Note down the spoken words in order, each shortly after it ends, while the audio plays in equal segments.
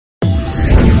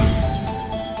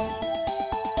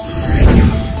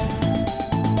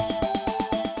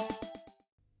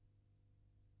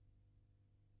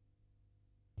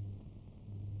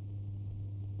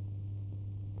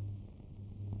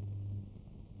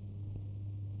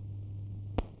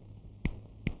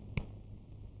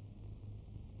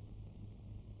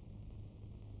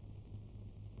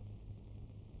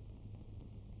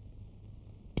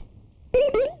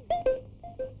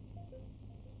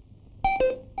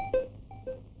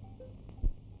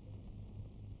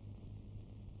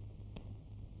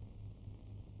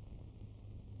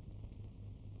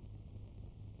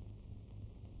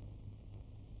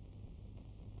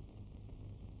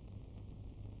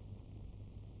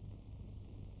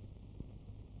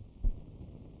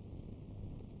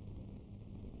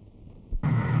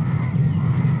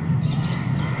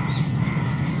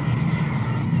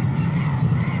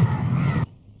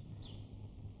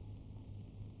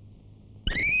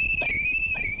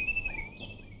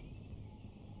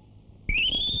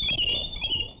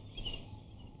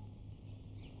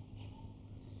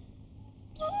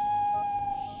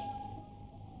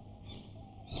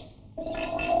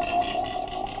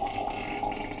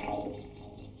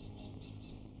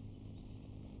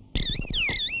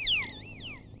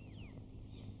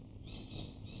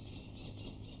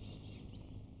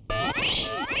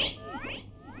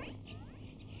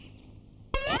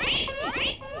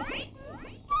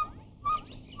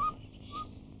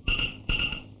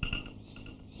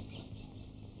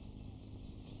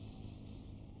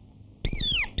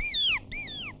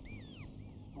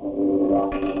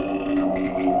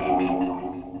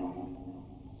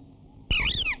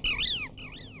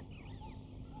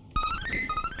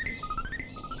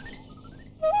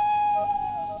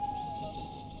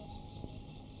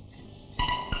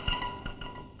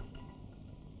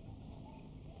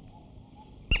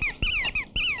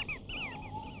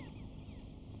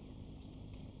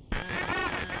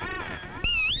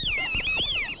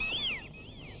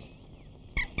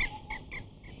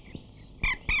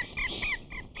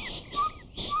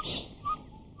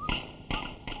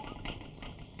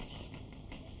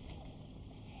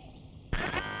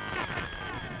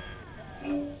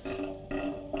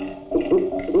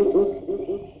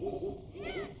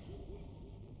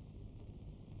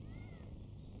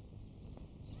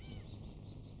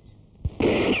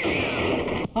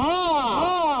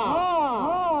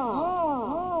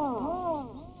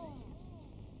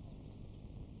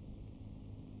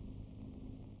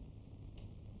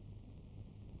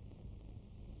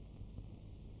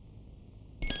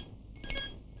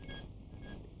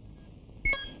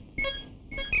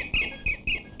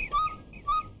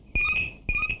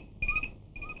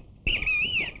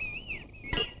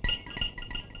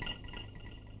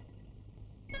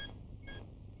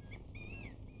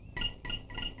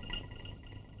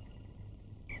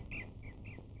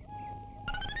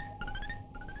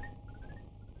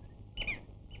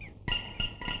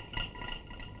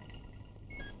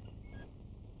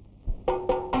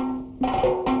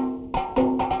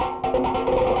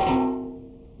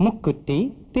മുക്കുറ്റി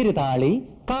തിരുതാളി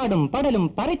കാടും പടലും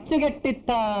പറിച്ചു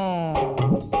കെട്ടിത്ത.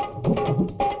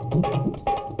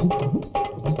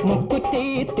 മുക്കുറ്റി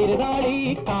തിരുതാളി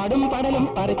കാടും പടലും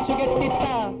പറിച്ചു കെട്ടിത്ത.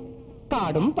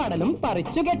 കാടും പടലും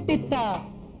പറിച്ചു കെട്ടിത്ത.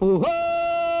 ഊഹോ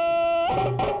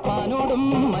പാനോടും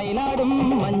മയിലാടും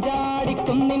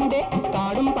മഞ്ചാടിക്കുന്നിന്റെ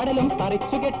കാടും പടലും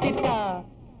പറിച്ചു കെട്ടിത്ത.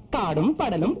 കാടും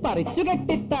പടലും പറിച്ചു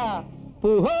കെട്ടിത്ത.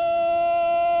 ഊഹോ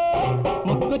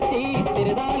മുക്കുറ്റി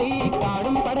തിരുതാളി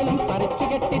കാടും പടലും പറിച്ചു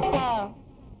കെട്ടിത്ത.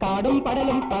 കാടും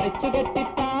പടലും പറിച്ചു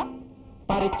കെട്ടിത്ത.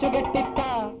 പറിച്ചു കെട്ടിത്ത.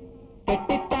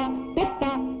 കെട്ടിത്ത തിത്ത.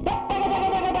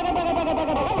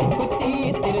 മുക്കുറ്റി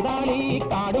തിരുതാളി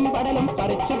കാടും പടലും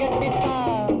പറിച്ചു കെട്ടിത്ത.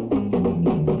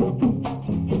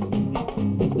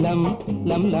 ലം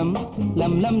ലം ലം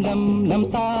ലം ലം ലം ലം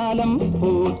താലം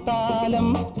പൂത്താലം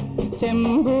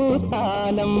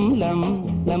ചെമ്പൂത്താലം ലം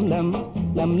ലം ലം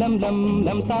ലം ലം ലം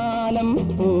ലം താലം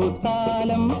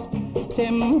പൂത്താലം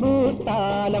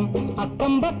ചെമ്പൂത്താലം.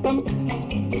 അക്കം പക്കം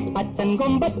അച്ഛൻ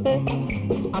കൊമ്പത്ത്.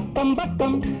 അക്കം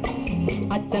പക്കം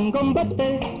അച്ഛൻ കൊമ്പത്ത്.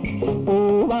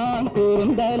 പൂവാൻ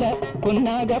കുറുന്തല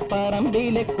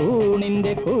പുന്നാകപ്പറമ്പിലെ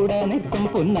കൂണിന്റെ കൂടെ നിൽക്കും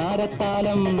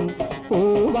പുന്നാരത്താലം.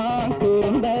 പൂവാൻ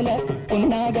കുറുന്തല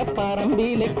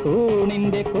പുന്നാകപ്പറമ്പിലെ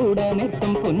കൂണിന്റെ കൂടെ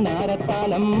നിൽക്കും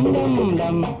പുന്നാരത്താലം. ലം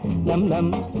ലം ലം ലം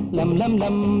ലം ലം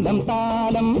ലം ലം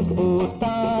താലം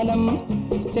പൂത്താലം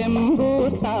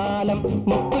ചെമ്പൂത്താലം.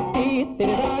 മുക്കുറ്റി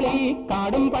തിരുതാളി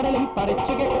കാടും പടലും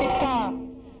പറിച്ചു കെട്ടിത്ത.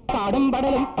 കാടും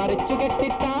പടലും പറിച്ചു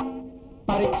കെട്ടിത്ത.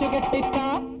 പറിച്ചു കെട്ടിത്ത.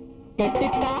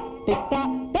 കെട്ടിത്ത തിത്ത.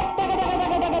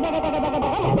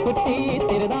 മുക്കുറ്റി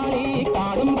തിരുതാളി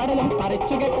കാടും പടലും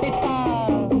പറിച്ചു കെട്ടിത്ത.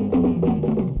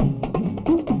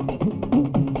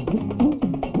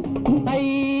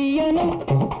 അയ്യനും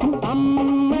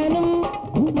അമ്മനും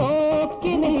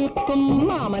നോക്കി നിൽക്കും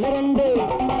മാമലരണ്ട്.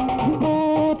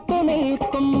 പൂത്തു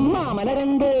നിൽക്കും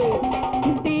മാമലരണ്ട്.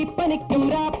 തീപ്പനിക്കും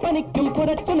രാപ്പനിക്കും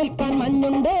പുറച്ചു നിൽക്കാൻ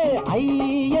മഞ്ഞുണ്ട്.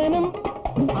 അയ്യനും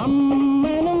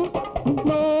അമ്മനും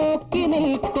നോക്കി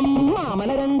നിൽക്കും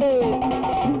മാമലരണ്ട്.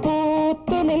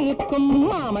 പൂത്തു നിൽക്കും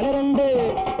മാമലരണ്ട്.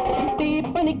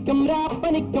 തീപ്പനിക്കും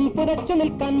രാപ്പനിക്കും പുറച്ചു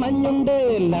നിൽക്കാൻ മഞ്ഞുണ്ട്.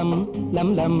 ലം ലം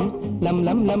ലം ലം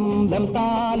ലം ലം ലം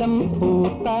താലം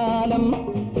പൂത്താലം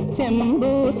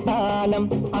ചെമ്പൂത്താലം.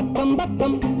 അക്കം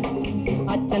പക്കം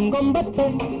അച്ഛൻ കൊമ്പത്ത്.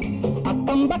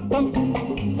 അക്കം പക്കം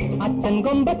അച്ഛൻ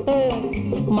കൊമ്പത്ത്.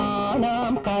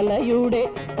 മാനാം കലയുടെ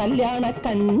കല്യാണ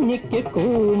കഞ്ഞിക്ക്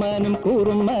കൂമനും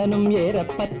കുറുമനും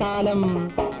ഏറപ്പത്താലം.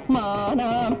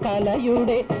 മാനാം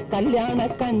കലയുടെ കല്യാണ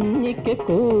കഞ്ഞിക്ക്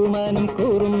കൂമനും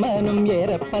കുറുമനും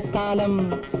ഏറപ്പത്താലം.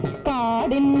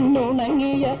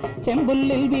 കാടിനുണങ്ങിയ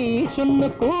ചെമ്പുല്ലിൽ വീശുന്നു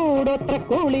കൂടോത്ര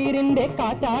കുളിരിന്റെ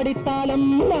കാറ്റാടിത്താലം.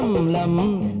 ലം ലം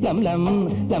ലം ലം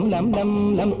ലം ലം ലം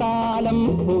ലം താലം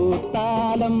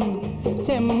പൂത്താലം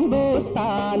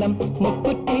ചെമ്പൂത്താലം.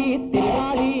 മുക്കുറ്റി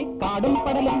തിരുവാളി കാടും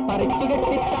പടലും പറിച്ചു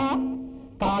കെട്ടിത്ത.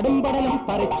 കാടും പടലും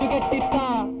പറിച്ചു കെട്ടിത്ത.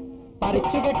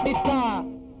 പറിച്ചു കെട്ടിത്ത.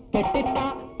 കെട്ടിത്ത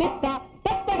തിത്ത.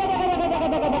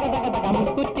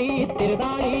 മുക്കുറ്റി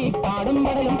തിരുതാളി കാടും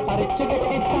പടലും പറിച്ചു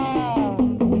കെട്ടിത്ത.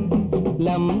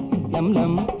 ലം ലം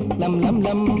ലം ലം ലം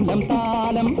ലം ലം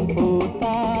താലം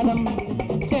പൂത്താലം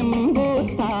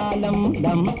ചെമ്പൂത്താലം.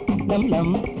 ലം ലം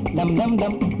ലം ലം ലം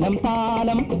ലം ലം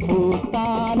താലം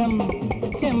പൂത്താലം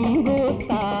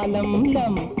ചെമ്പൂത്താലം.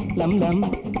 ലം ലം ലം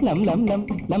ലം ലം ലം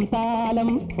ലം താലം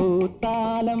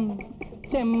പൂത്താലം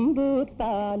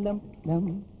ചെമ്പൂത്താലം. ലം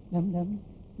ലം ലം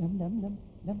ലം ലം ലം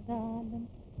ലം താലം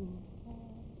പൂത്താലം.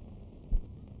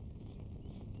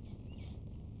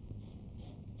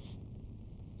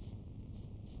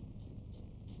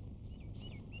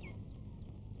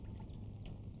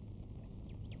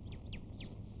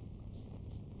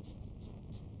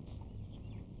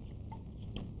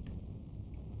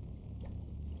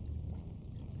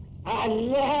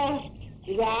 അല്ല,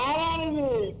 ഇതാരാണിത്?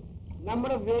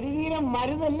 നമ്മുടെ വെറുകീരം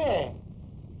മരുന്നല്ലേ?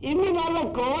 ഇനി നല്ല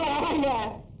കോളാണല്ല,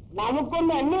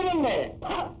 നമുക്കൊന്ന് അന്വേഷണല്ലേ?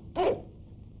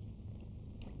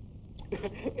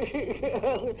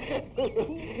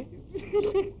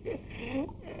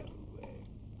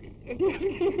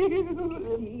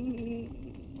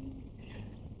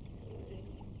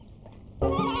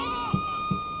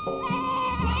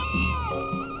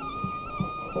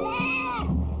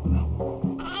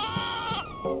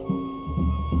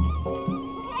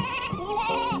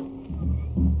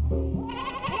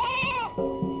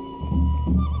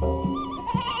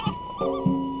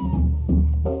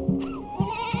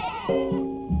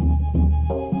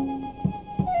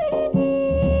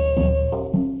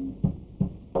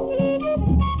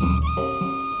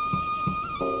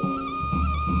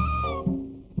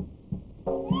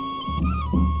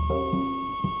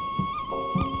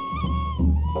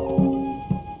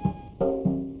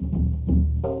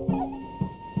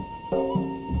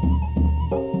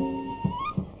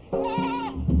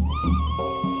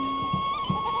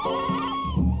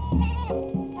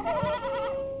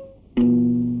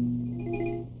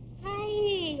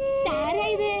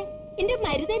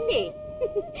 മരുതല്ലേ?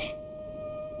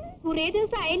 കുറെ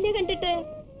ദിവസം ആയല്ലേ കണ്ടിട്ട്.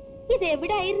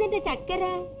 ഇതെവിടായിരുന്നു എന്റെ ചക്കര?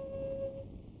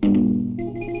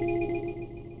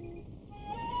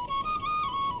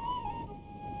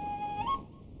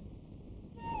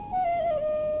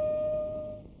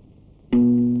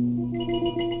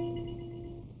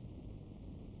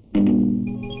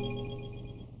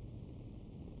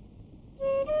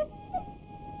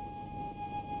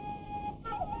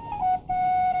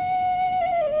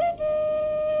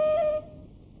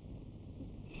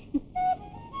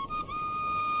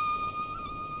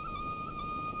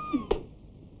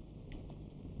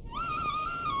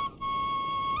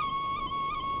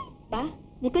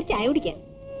 നമുക്കൊരു ചായ കുടിക്കാം.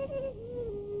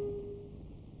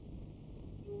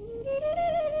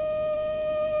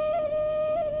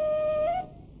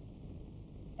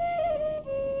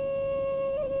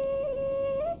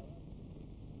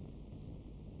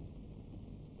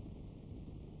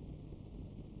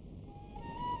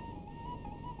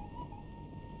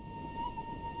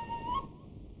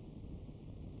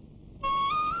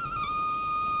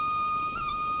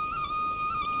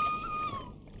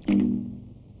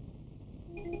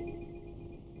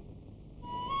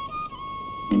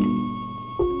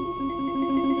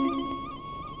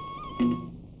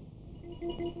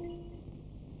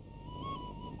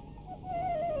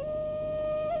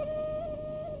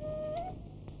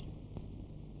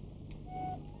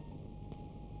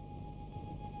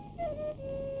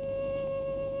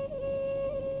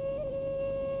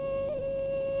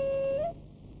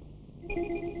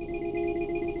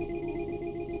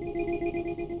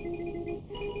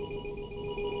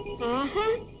 ആഹാ,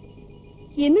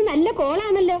 ഇന്ന് നല്ല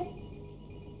കോളാണല്ലോ.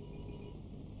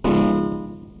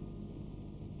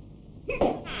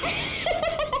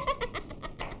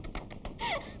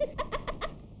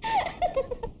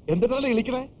 എന്തിനാണ്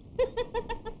വിളിക്കണേ?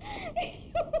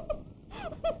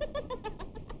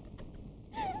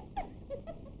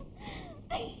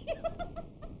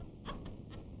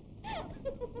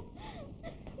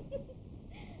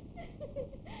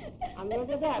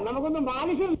 നമുക്കൊന്ന്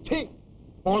മാലിശം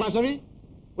ഓണാശവി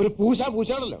ഒരു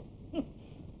പൂശാണല്ലോ.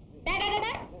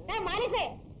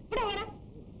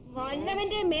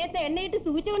 വല്ലവന്റെ മേത്ത് എണ്ണയിട്ട്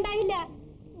സൂചിച്ചുണ്ടായില്ല.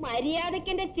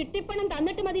 മര്യാദയ്ക്ക് എന്റെ ചിട്ടിപ്പണം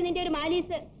തന്നിട്ട് മതി നിന്റെ ഒരു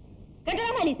മാലീസ്. കേട്ടോ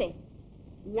മാലീസേ?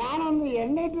 ഞാനൊന്ന്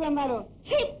എണ്ണയിട്ട് തന്നാലോ?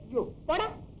 പോടാ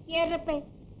ഏറപ്പേ.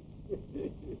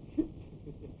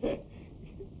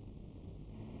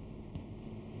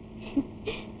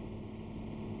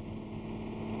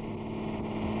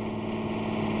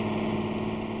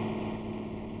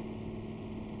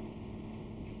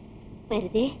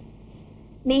 വെറുതെ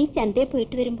നീ ചന്തയിൽ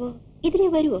പോയിട്ട് വരുമ്പോ ഇതിനെ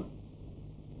വരുവോ?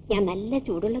 ഞാൻ നല്ല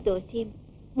ചൂടുള്ള ദോശയും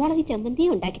മുളക്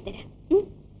ചമ്മന്തിയും ഉണ്ടാക്കിത്തരാം.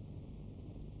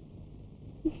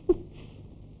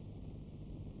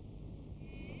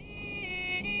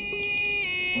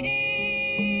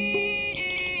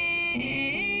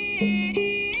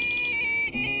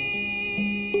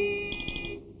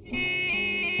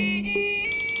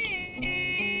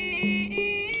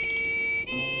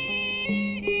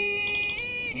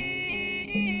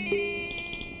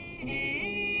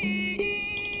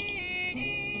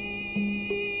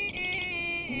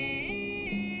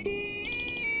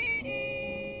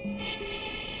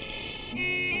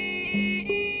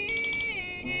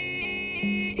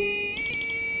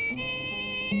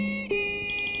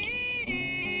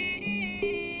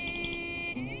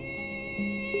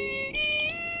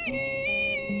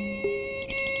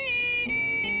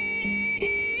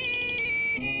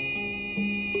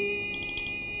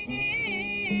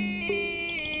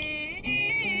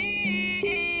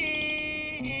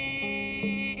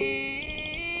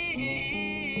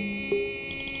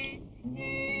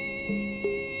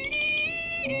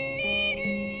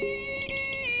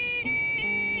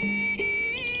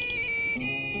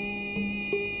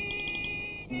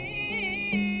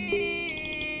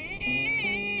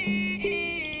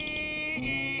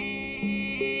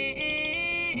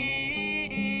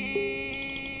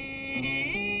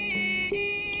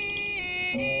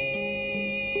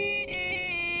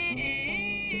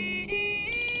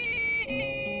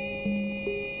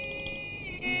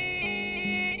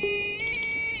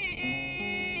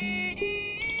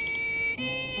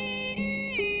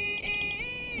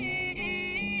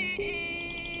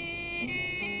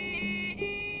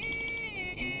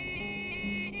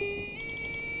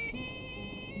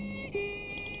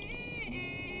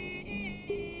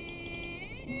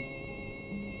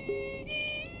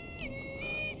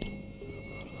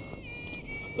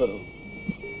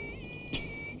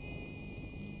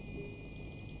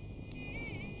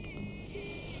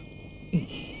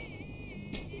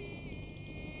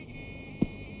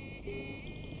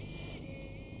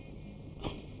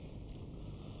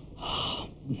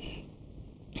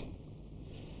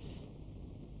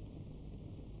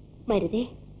 വെറുതെ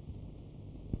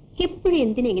എപ്പോഴും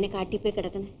എന്തിനാ ഇങ്ങനെ കാട്ടിപ്പോയി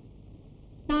കിടക്കണേ?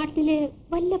 നാട്ടില്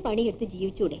വല്ല പണിയെടുത്ത്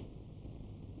ജീവിച്ചൂടെ?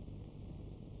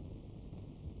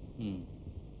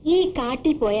 ഈ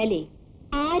കാട്ടിൽ പോയാലേ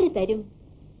ആര് തരും?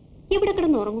 എവിടെ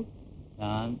കിടന്നുറങ്ങും?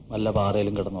 ഞാൻ വല്ല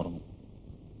പാറയിലും കിടന്നുറങ്ങും.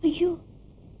 അയ്യോ,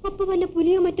 അപ്പൊ വല്ല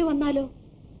പുലിയോ മറ്റോ വന്നാലോ?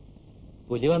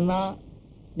 പുലി വന്നാ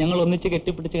ഞങ്ങൾ ഒന്നിച്ച്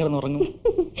കെട്ടിപ്പിടിച്ച് കിടന്നുറങ്ങും.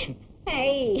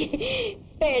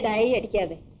 പേടായി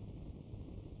അടിക്കാതെ.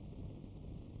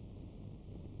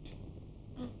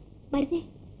 മരുതേ,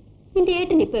 നിന്റെ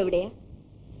ഏട്ടൻ ഇപ്പൊ എവിടെയാ?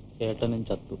 ഏട്ടനും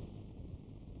ചത്തു.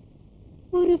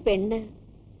 ഒരു പെണ്ണ്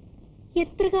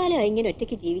എത്ര കാലം ഇങ്ങനെ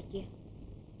ഒറ്റയ്ക്ക് ജീവിക്കുക?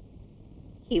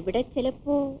 ഇവിടെ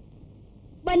ചിലപ്പോ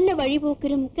വല്ല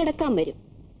വഴിപോക്കരും കിടക്കാൻ വരും.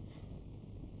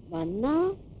 വന്നാ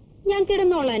ഞാൻ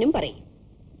കിടന്നോളാനും പറയും.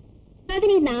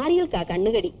 അതിന് ഈ നാറികൾക്കാ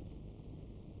കണ്ണുകടി.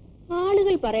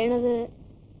 ആളുകൾ പറയണത്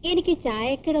എനിക്ക്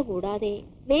ചായക്കട കൂടാതെ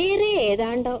വേറെ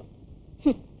ഏതാണ്ടോ.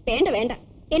 വേണ്ട വേണ്ട,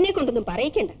 എന്നെ കൊണ്ടൊന്നും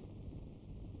പറയിക്കണ്ട.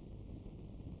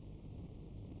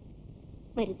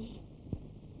 മരുതേ,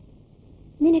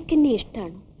 നിനക്കെന്നെ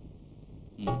ഇഷ്ടാണോ?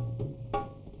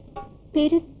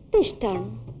 പെരുത്ത് ഇഷ്ടാണോ?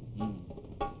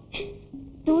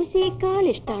 ദോശയേക്കാൾ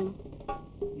ഇഷ്ടാണോ?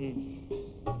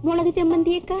 മുളക്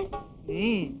ചമ്മന്തിയേക്കാൾ?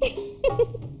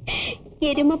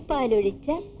 എരുമപ്പാലൊഴിച്ച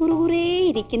കുറുകുറേ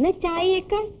ഇരിക്കുന്ന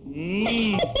ചായയേക്കാൾ?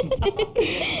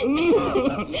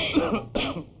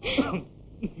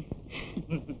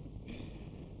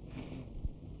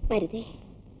 മരുതേ,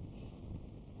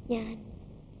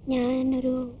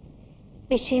 ഞാനൊരു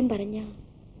വിഷയം പറഞ്ഞ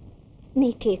നീ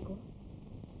കേക്കൂ?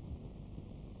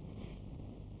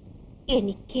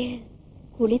 എനിക്ക്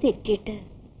കുളി തെറ്റിയിട്ട്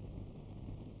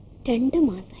 2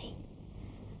 മാസമായി.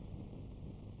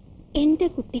 എന്റെ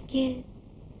കുട്ടിക്ക്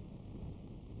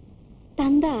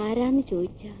തന്ത ആരാന്ന്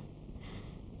ചോദിച്ച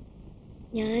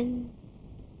ഞാൻ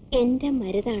എന്റെ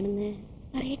മരുതാണെന്ന്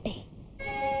പറയട്ടെ?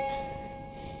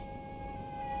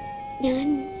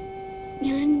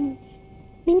 ഞാൻ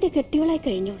നിന്റെ കെട്ടിയോളായി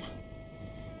കഴിഞ്ഞോളാം.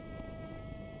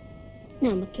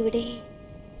 നമുക്കിവിടെ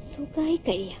സുഖമായി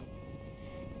കഴിയാം.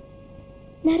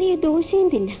 നിറയെ ദോശയും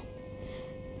തിന്നാം.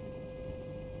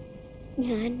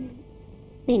 ഞാൻ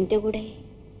നിന്റെ കൂടെ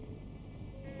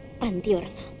പന്തി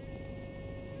ഉറങ്ങാം.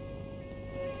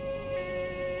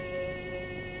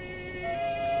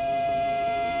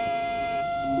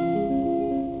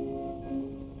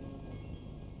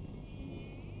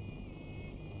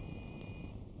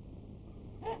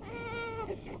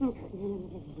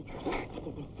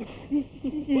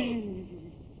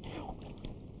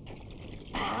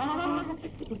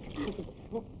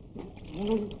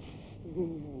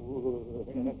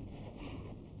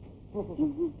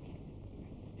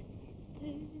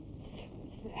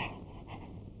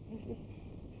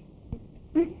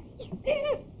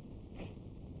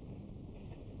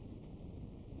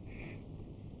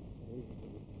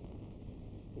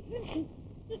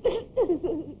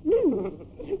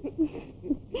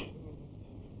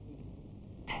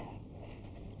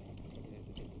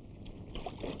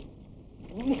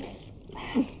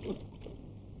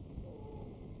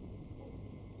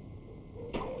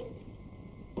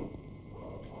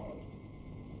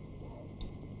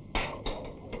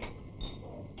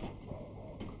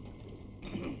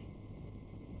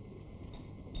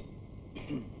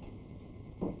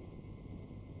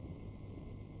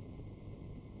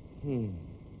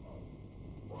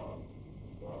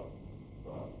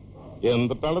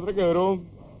 എന്തിട്ടാണ് ഇത്ര ഗൗരവം?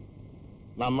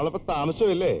 നമ്മളിപ്പോ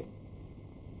താമസമില്ലേ?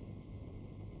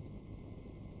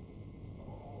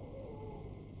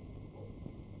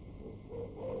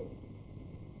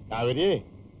 അവര്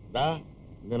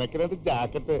നിനക്ക് 2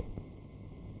 ജാക്കറ്റ്.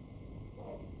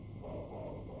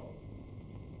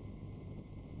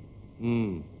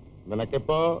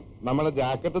 നിനക്കിപ്പോ നമ്മളെ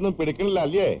ജാക്കറ്റ് ഒന്നും പിടിക്കണില്ല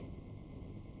അല്ലേ?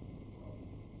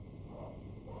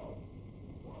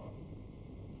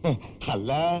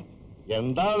 അല്ല,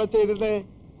 എന്താ അവിടെ ചെയ്തിട്ടേ?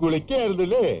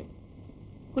 കുളിക്കായിരുന്നല്ലേ?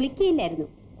 കുളിക്കയില്ലായിരുന്നു,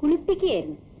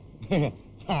 കുളിപ്പിക്കുകയായിരുന്നു.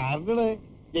 ആരുടെ?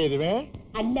 എരുവേ?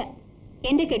 അല്ല,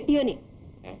 എന്റെ കെട്ടിയോനെ.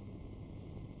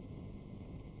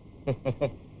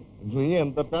 നീ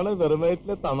എന്തൊക്കെയാണ് വെറും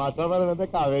വയറ്റില് തമാശ പറയുന്നത്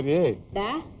കാവേരി?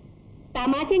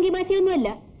 തമാശയും കിമാശയൊന്നുമല്ല.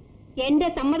 എന്റെ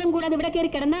സമ്മതം കൂടാതെ ഇവിടെ കയറി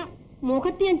കിടന്ന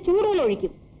മുഖത്ത് ഞാൻ ചൂടുവെള്ളം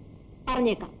ഒഴിക്കും.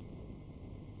 പറഞ്ഞേക്കാം.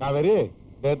 കാവേരി,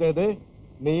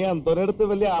 നീ അന്തോനടുത്ത്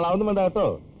വലിയ ആളാവൊന്നും വേണ്ട കേട്ടോ.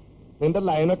 നിന്റെ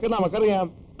ലൈനൊക്കെ നമുക്കറിയാം.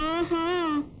 ആഹാ,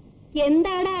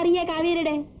 എന്താടാ അറിയാ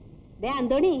കാവേരിയുടെ?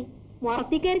 അന്തോണി,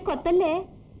 മുറത്തി കയറി കൊത്തല്ലേ?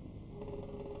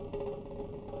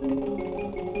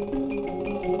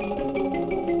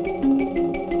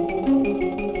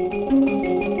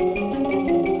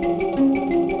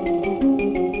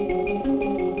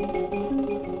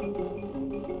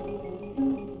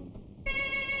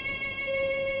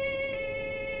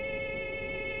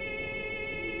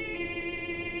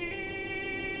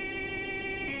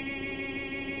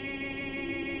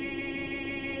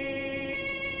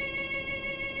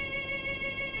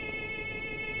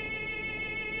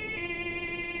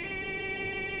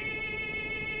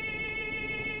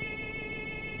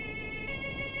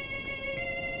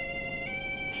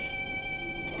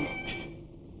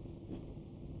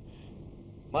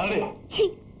 മാറി.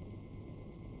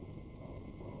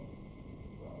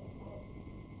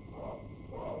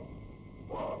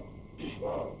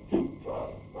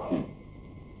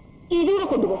 ഇതുകൂടെ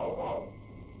കൊണ്ടുപോ.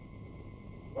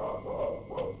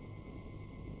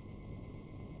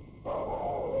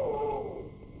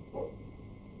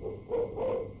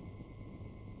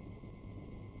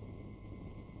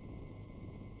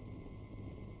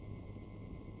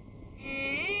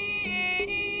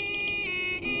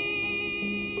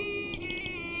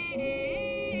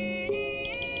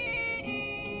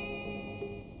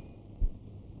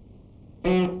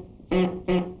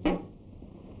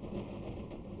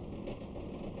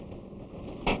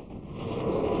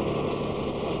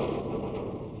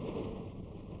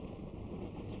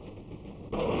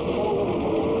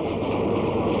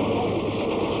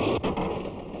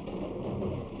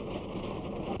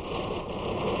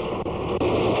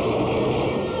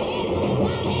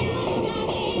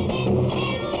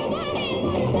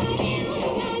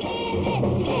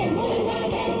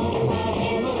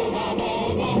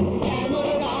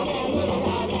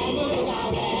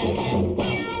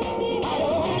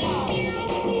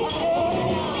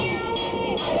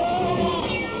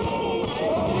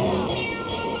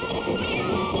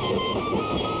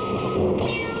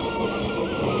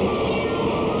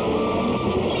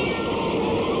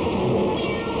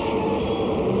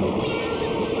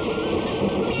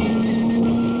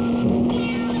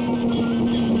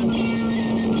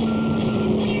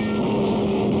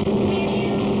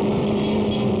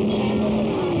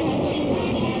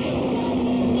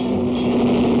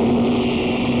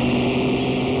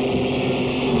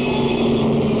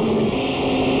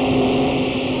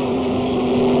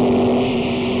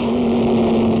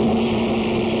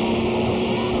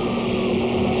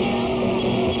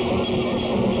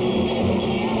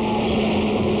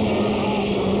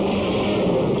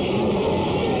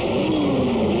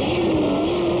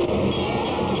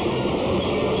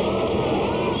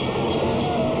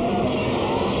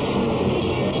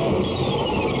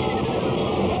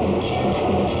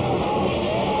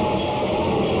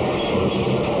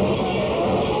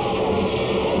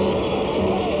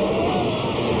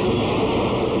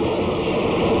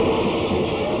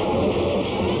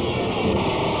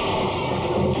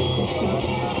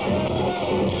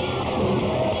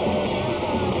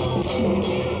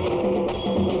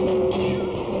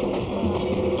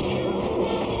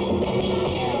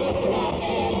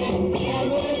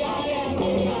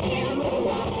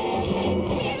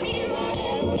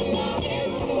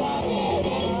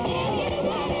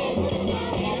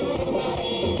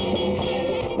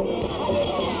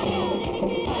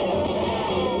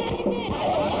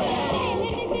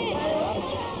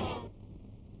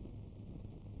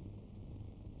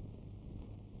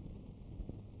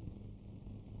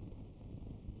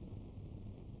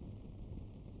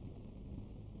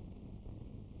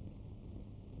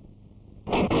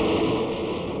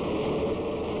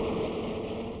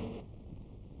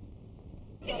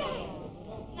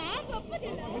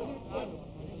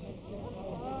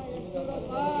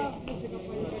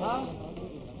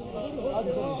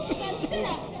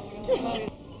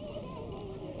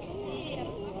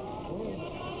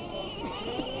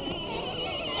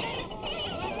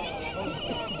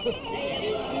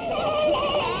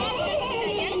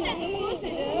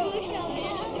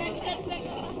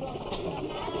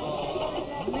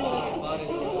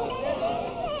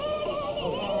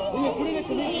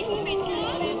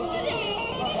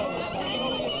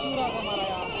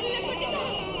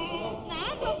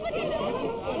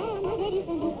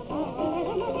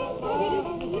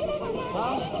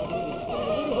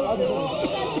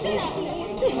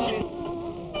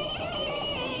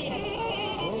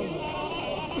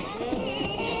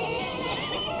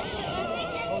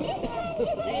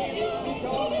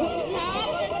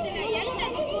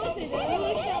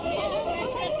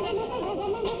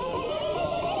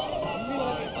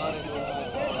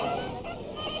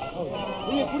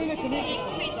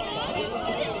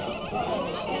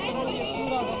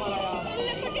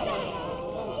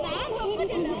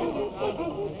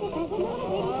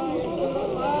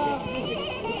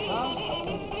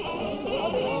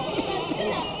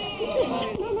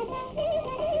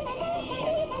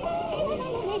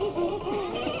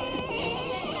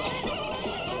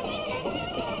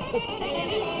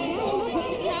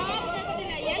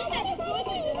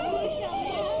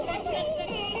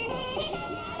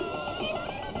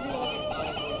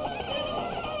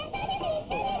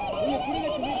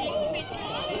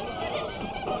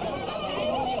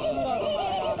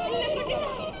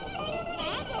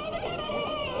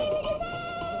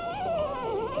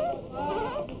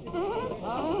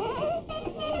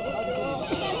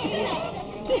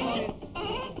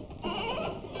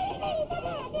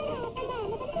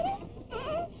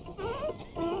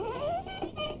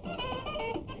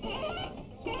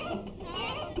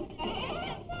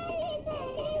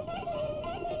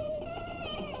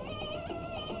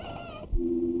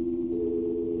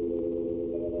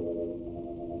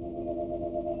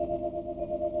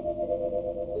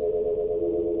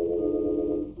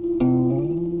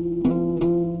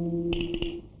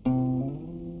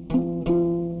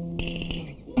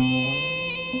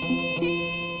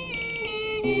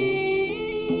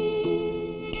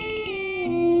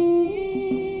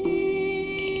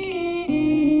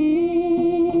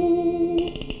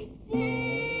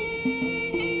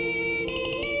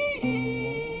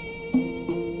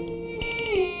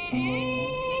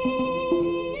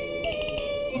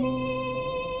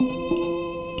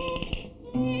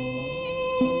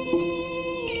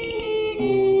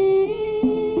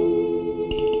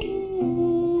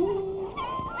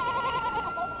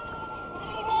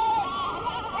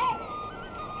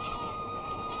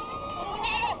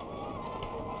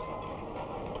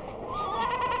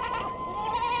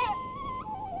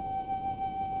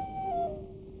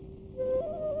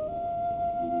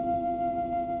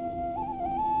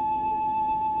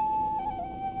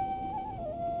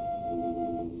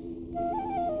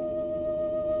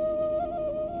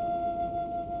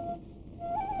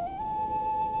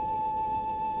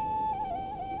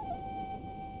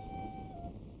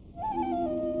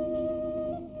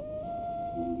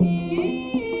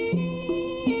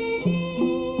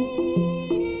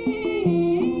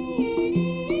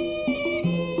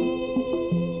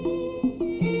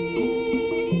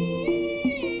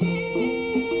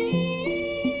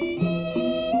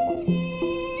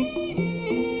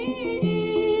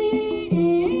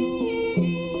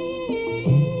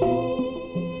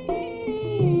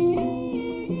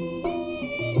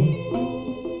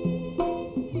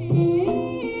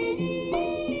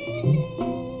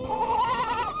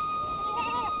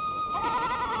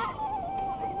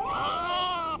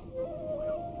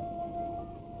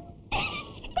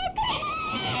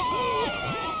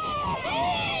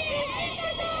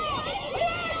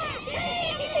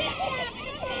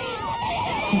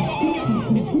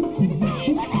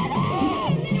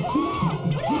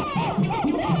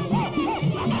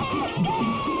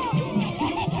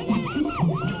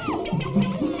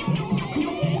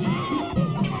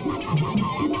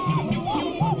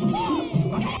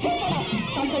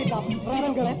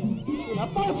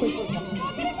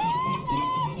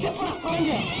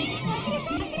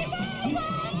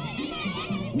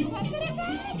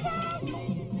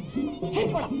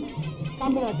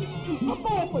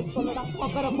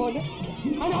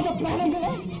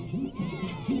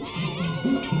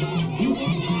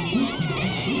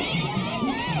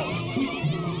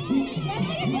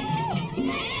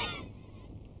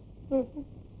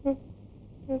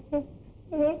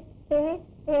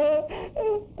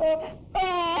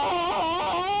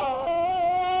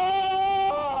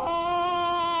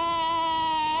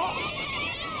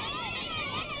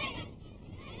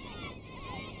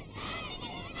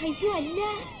 അയ്യോ അല്ല,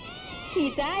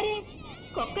 ഇതാരെ?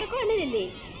 കൊക്കരക്കോണല്ലേ?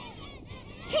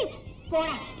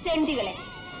 പോടാ ചെണ്ടികളെ.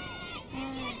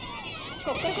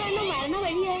 കൊക്കരക്കോണ മരണ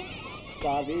വഴിയാ.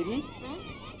 കാവേരി,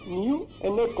 നീയും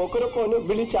എന്നെ കൊക്കരക്കോന്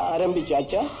വിളിച്ച്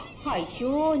ആരംഭിച്ചാച്ച?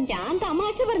 അയ്യോ, ഞാൻ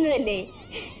തമാശ പറഞ്ഞതല്ലേ.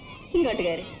 ഇങ്ങോട്ട്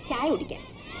കയറി ചായ കുടിക്കാം.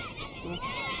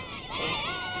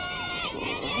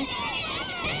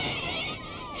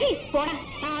 പോടാ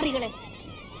ആറികളെ.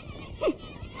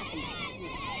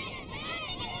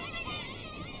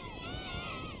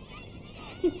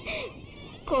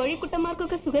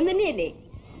 കോഴിക്കുട്ടന്മാർക്കൊക്കെ സുഖം തന്നെയല്ലേ?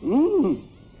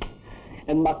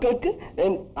 എൻ മക്കൾക്ക്,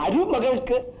 എൻ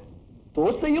അരുമകൾക്ക്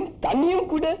ദോശയും തണ്ണിയും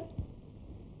കൂടെ.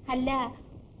 അല്ല,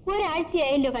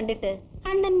 ഒരാഴ്ചയായല്ലോ കണ്ടിട്ട്.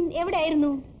 അണ്ണൻ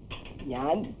എവിടെയായിരുന്നു?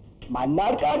 ഞാൻ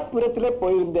മണ്ണാർക്കാട്പുരത്തിലെ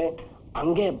പോയിരുന്നേ.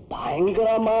 അങ്ങേ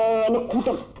ഭയങ്കരமான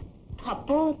கூட்டம்.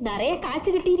 അപ്പോ നിറയെ കാശ്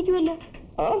കിട്ടിയിരിക്കുമല്ലോ.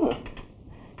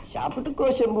 சாப்பிட்டுக்கோ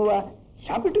செம்புவா,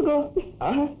 சாப்பிட்டுக்கோ.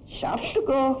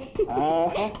 சாப்பிட்டுக்கோ.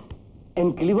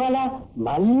 என் கிளிவாலா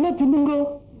நல்ல தின்னுங்கோ.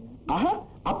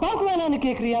 அப்பாவுக்கு வேணான்னு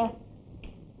கேக்குறியா?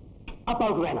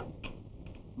 அப்பாவுக்கு வேணாம்.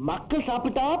 மக்கள்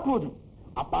சாப்பிட்டா போதும்,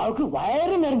 அப்பாவுக்கு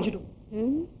வயிறு நிறைஞ்சிடும்.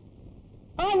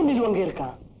 ஆளுநர் அங்க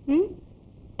இருக்கான்,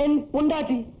 என்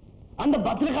பொண்டாட்டி, அந்த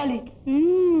பத்ரகாளி.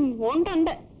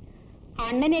 ഉണ്ട്.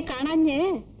 അണ്ണനെ കാണാഞ്ഞ്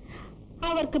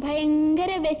അവർക്ക്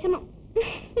ഭയങ്കര വിഷമം.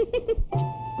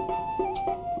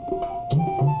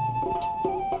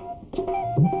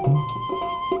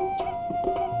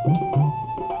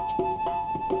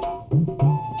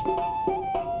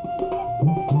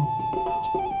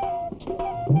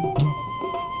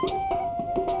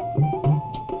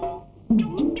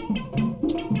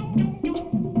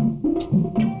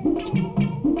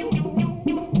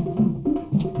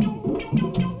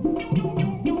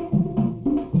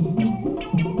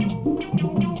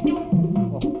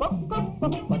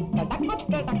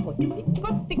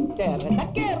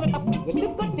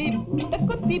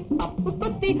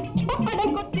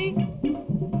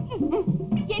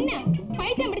 என்ன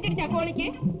பைத்தியம் பிடிச்சிருச்சா கோழிக்கு?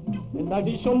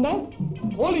 என்னடி சொன்ன?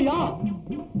 கோழியா?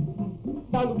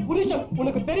 நான் புருஷன்,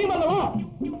 உனக்கு தெரியுமா?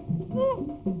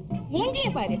 மூஞ்சிய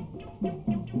பாரு.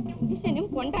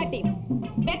 புருஷனும் பொண்டாட்டியும்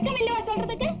வெக்கம் இல்லவா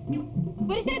சொல்றதுக்கு?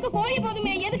 புருஷனுக்கு கோழி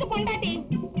போதுமே, எதுக்கு பொண்டாட்டி?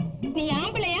 நீ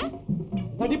ஆம்பளையா?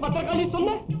 நடி பத்திரகாளி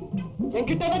சொன்ன,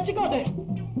 என்கிட்ட வச்சுக்காதே.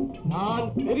 நான்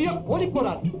பெரிய கோழி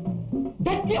போறாரு,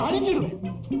 தட்டி அழிஞ்சிடுவேன்.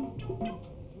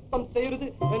 சுத்தம் செய்யறது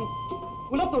என்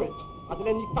குலத்தொழில்,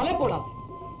 அதுல நீ தலை போடாது.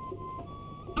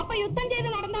 அப்ப யுத்தம் செய்து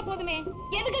நடந்தா போதுமே,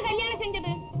 எதுக்கு கல்யாணம்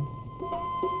செஞ்சது?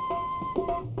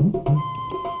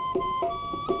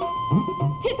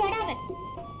 தொடாத.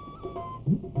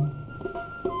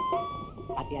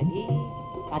 பாத்தியாஜி,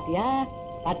 பாத்தியா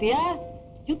பாத்தியா,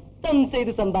 யுத்தம்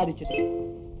செய்து சம்பாதிச்சது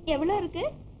எவ்வளவு இருக்கு?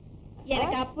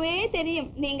 எனக்கு அப்பவே தெரியும்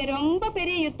நீங்க ரொம்ப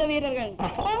பெரிய யுத்த வீரர்கள்.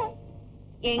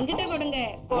 எங்கிட்ட கொடுங்க,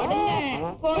 கொடுங்க,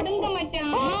 கொடுங்க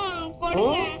மச்சான்,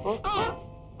 கொடுங்க.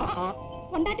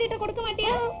 பொண்டாட்டிட்ட கொடுக்க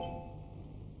மாட்டியா?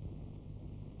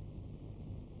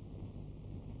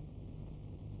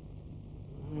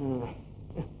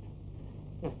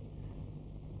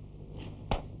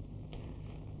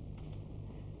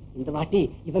 இந்த வாட்டி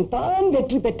இவன் தான்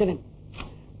வெற்றி பெற்றவன்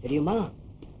தெரியுமா?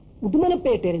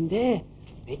 உடுமலைப்பேட்டை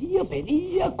பெரிய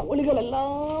பெரிய கோழிகள்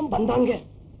எல்லாம் வந்தாங்க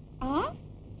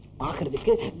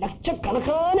பாக்குறதுக்கு,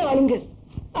 லட்சக்கணக்கான ஆளுங்க.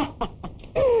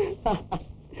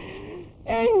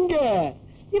 எங்க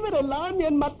இவரெல்லாம்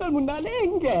என் மக்கள் முன்னாலே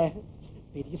எங்க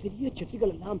பெரிய பெரிய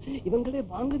செட்டிகள் எல்லாம் இவங்களே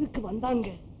வாங்குறதுக்கு வந்தாங்க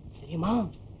தெரியுமா?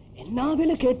 என்ன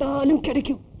விலை கேட்டாலும்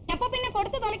கிடைக்கும். எப்ப பின்ன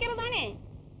கொடுத்து தொலைக்கிறதானே?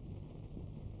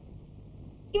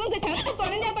 இவங்க கருத்து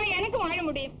தொலைஞ்சாதான் எனக்கு வாழ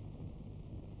முடியும்.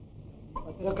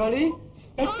 பத்திரக்காளி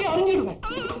கட்டி அறிஞ்சிடுவேன்.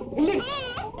 இல்ல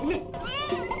இல்ல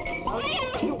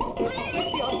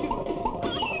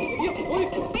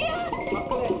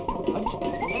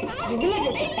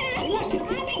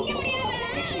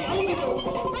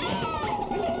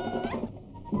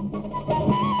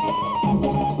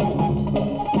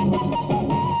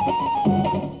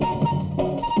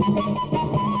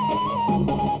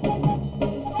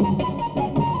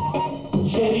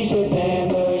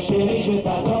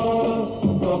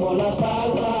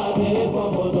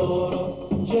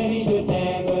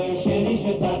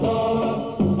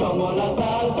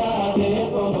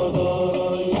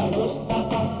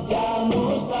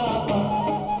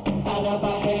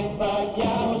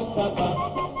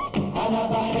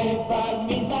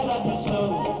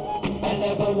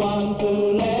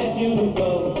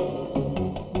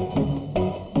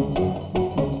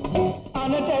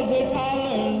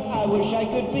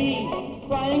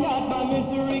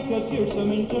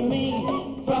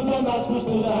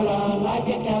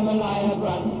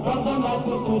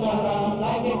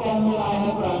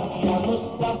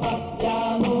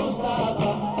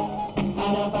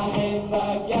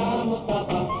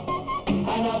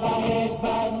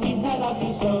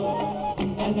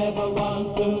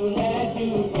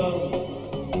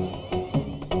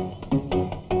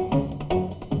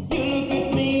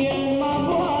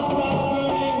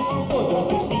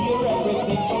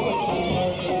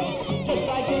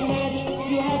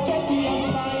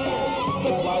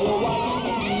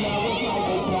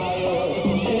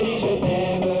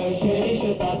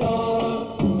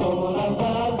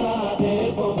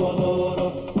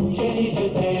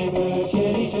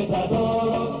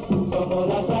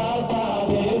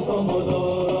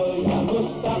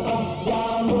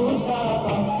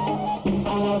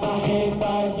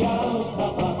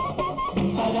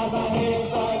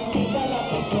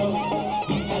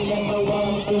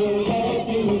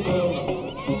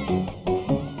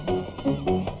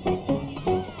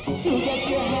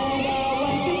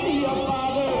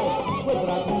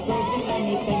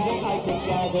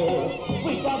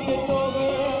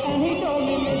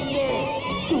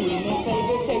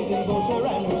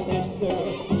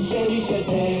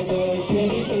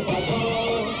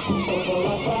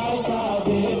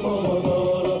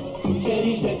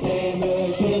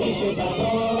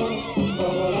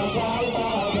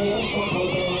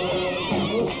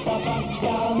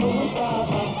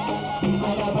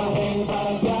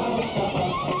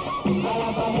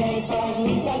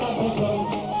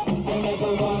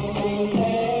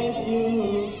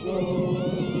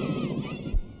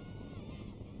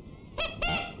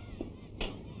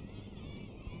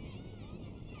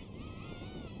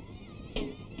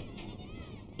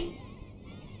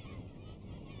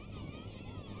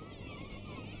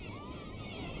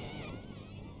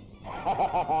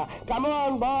Come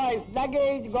on, boys.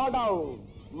 Luggage, go down.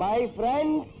 My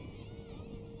friends.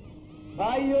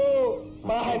 Ayo,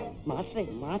 master.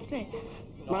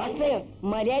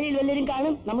 Marriage vellum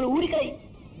kaanum. Nammal oodikai.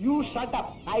 You shut up.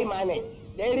 I manage.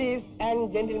 Ladies and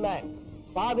gentlemen,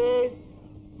 fathers,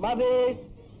 mothers,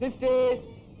 sisters,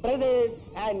 brothers,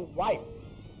 and wives.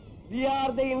 We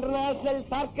are the international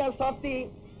circus of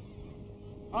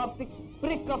the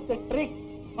prick of the trick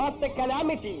of the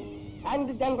calamity and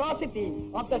the generosity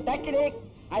of the technique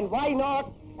and why not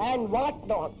and what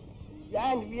not.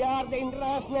 And we are the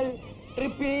international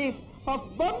trippies of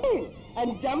bumping and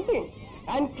jumping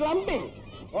and clumping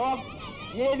of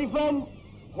elephant,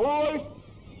 horse,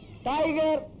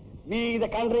 tiger. We the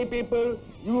country people,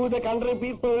 you the country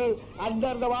people,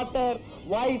 under the water,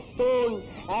 white stone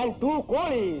and two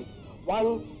coolies,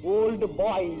 one old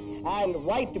boy and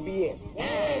white beard.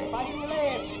 Hey,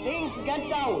 particulars, things get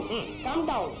down, come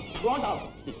down, go down.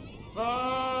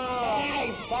 Hey,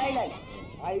 silence.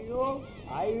 Ayo.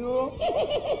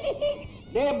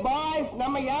 Hey boys,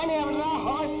 nama yane avra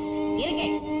horse. Irke.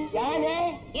 Yane?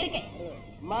 Irke.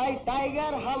 My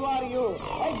tiger, how are you?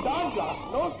 Hey, don't laugh,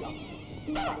 don't laugh.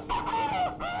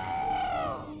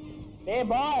 Hey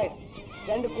boys,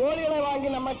 ரெண்டு கோழிகளை வாங்கி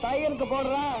நம்ம டைகருக்கு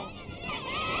போடுறோம்.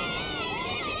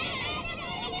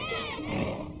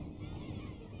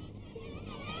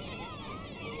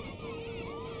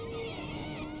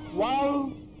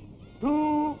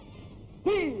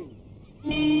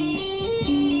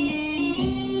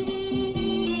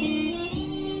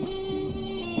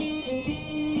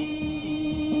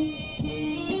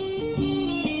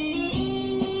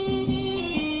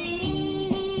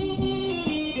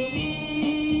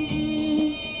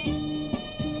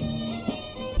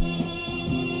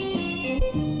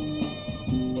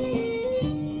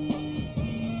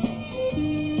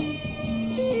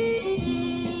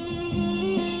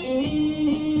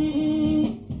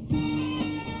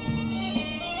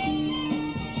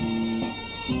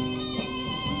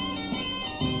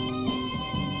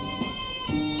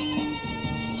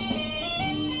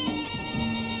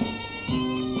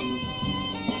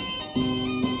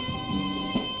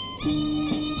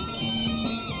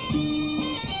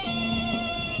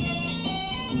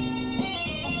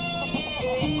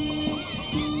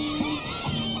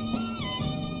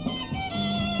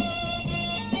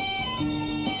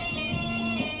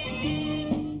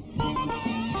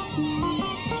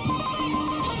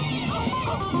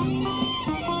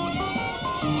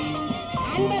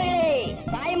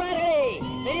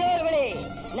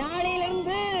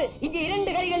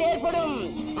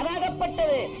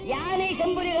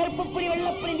 செம்புலி கருப்புப்புலி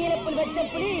வெள்ளப்புலி நீலப்புலி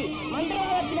வெச்சப்புலி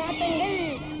மந்திரவாதத்தின் ஆட்டங்கள்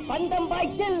பந்தம்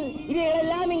பாய்ச்சல்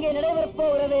இவைகளெல்லாம் இங்கே நடைபெறப்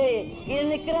போகிறது. இது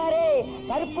நிற்கிறாரே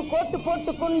கருப்பு கோட்டு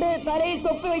போட்டுக் கொண்டு தலையில்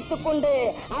தொப்பி வைத்துக் கொண்டு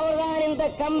அவர்தான் இந்த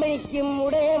கம்பெனிக்கும்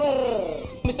உடையவர்.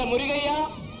 மிஸ்டர் முருகையா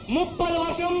 30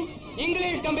 வருஷம்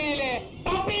இங்கிலீஷ் கம்பெனியிலே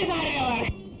தப்பி சாரியவர்.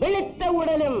 வெளுத்த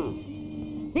உடலும்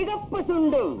சிகப்பு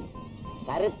சுண்டும்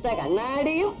கருத்த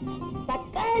கண்ணாடியும்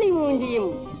தக்காளி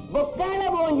மூஞ்சியும் பொக்கால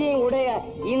மூஞ்சியும் உடைய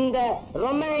இந்த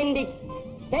ரொமான்டிக்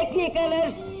டெக்னிக்கல்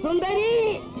சுந்தரி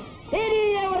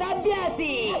பெரிய ஒரு அபியாசி.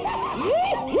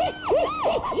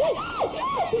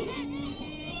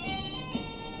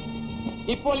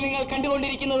 ഇപ്പോൾ നിങ്ങൾ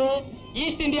കണ്ടുകൊണ്ടിരിക്കുന്നത്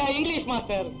east India English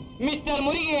master mister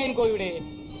Murugan കോയുടെ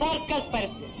circus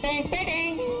പരസ്യം.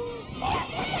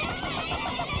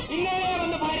 ഇന്നലെ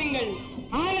വന്ന ഭാര്യങ്ങൾ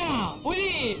ആന,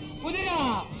 പുലി, കുതിര.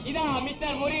 ഇതാ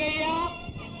മിസ്റ്റർ മുരുകയ്യ.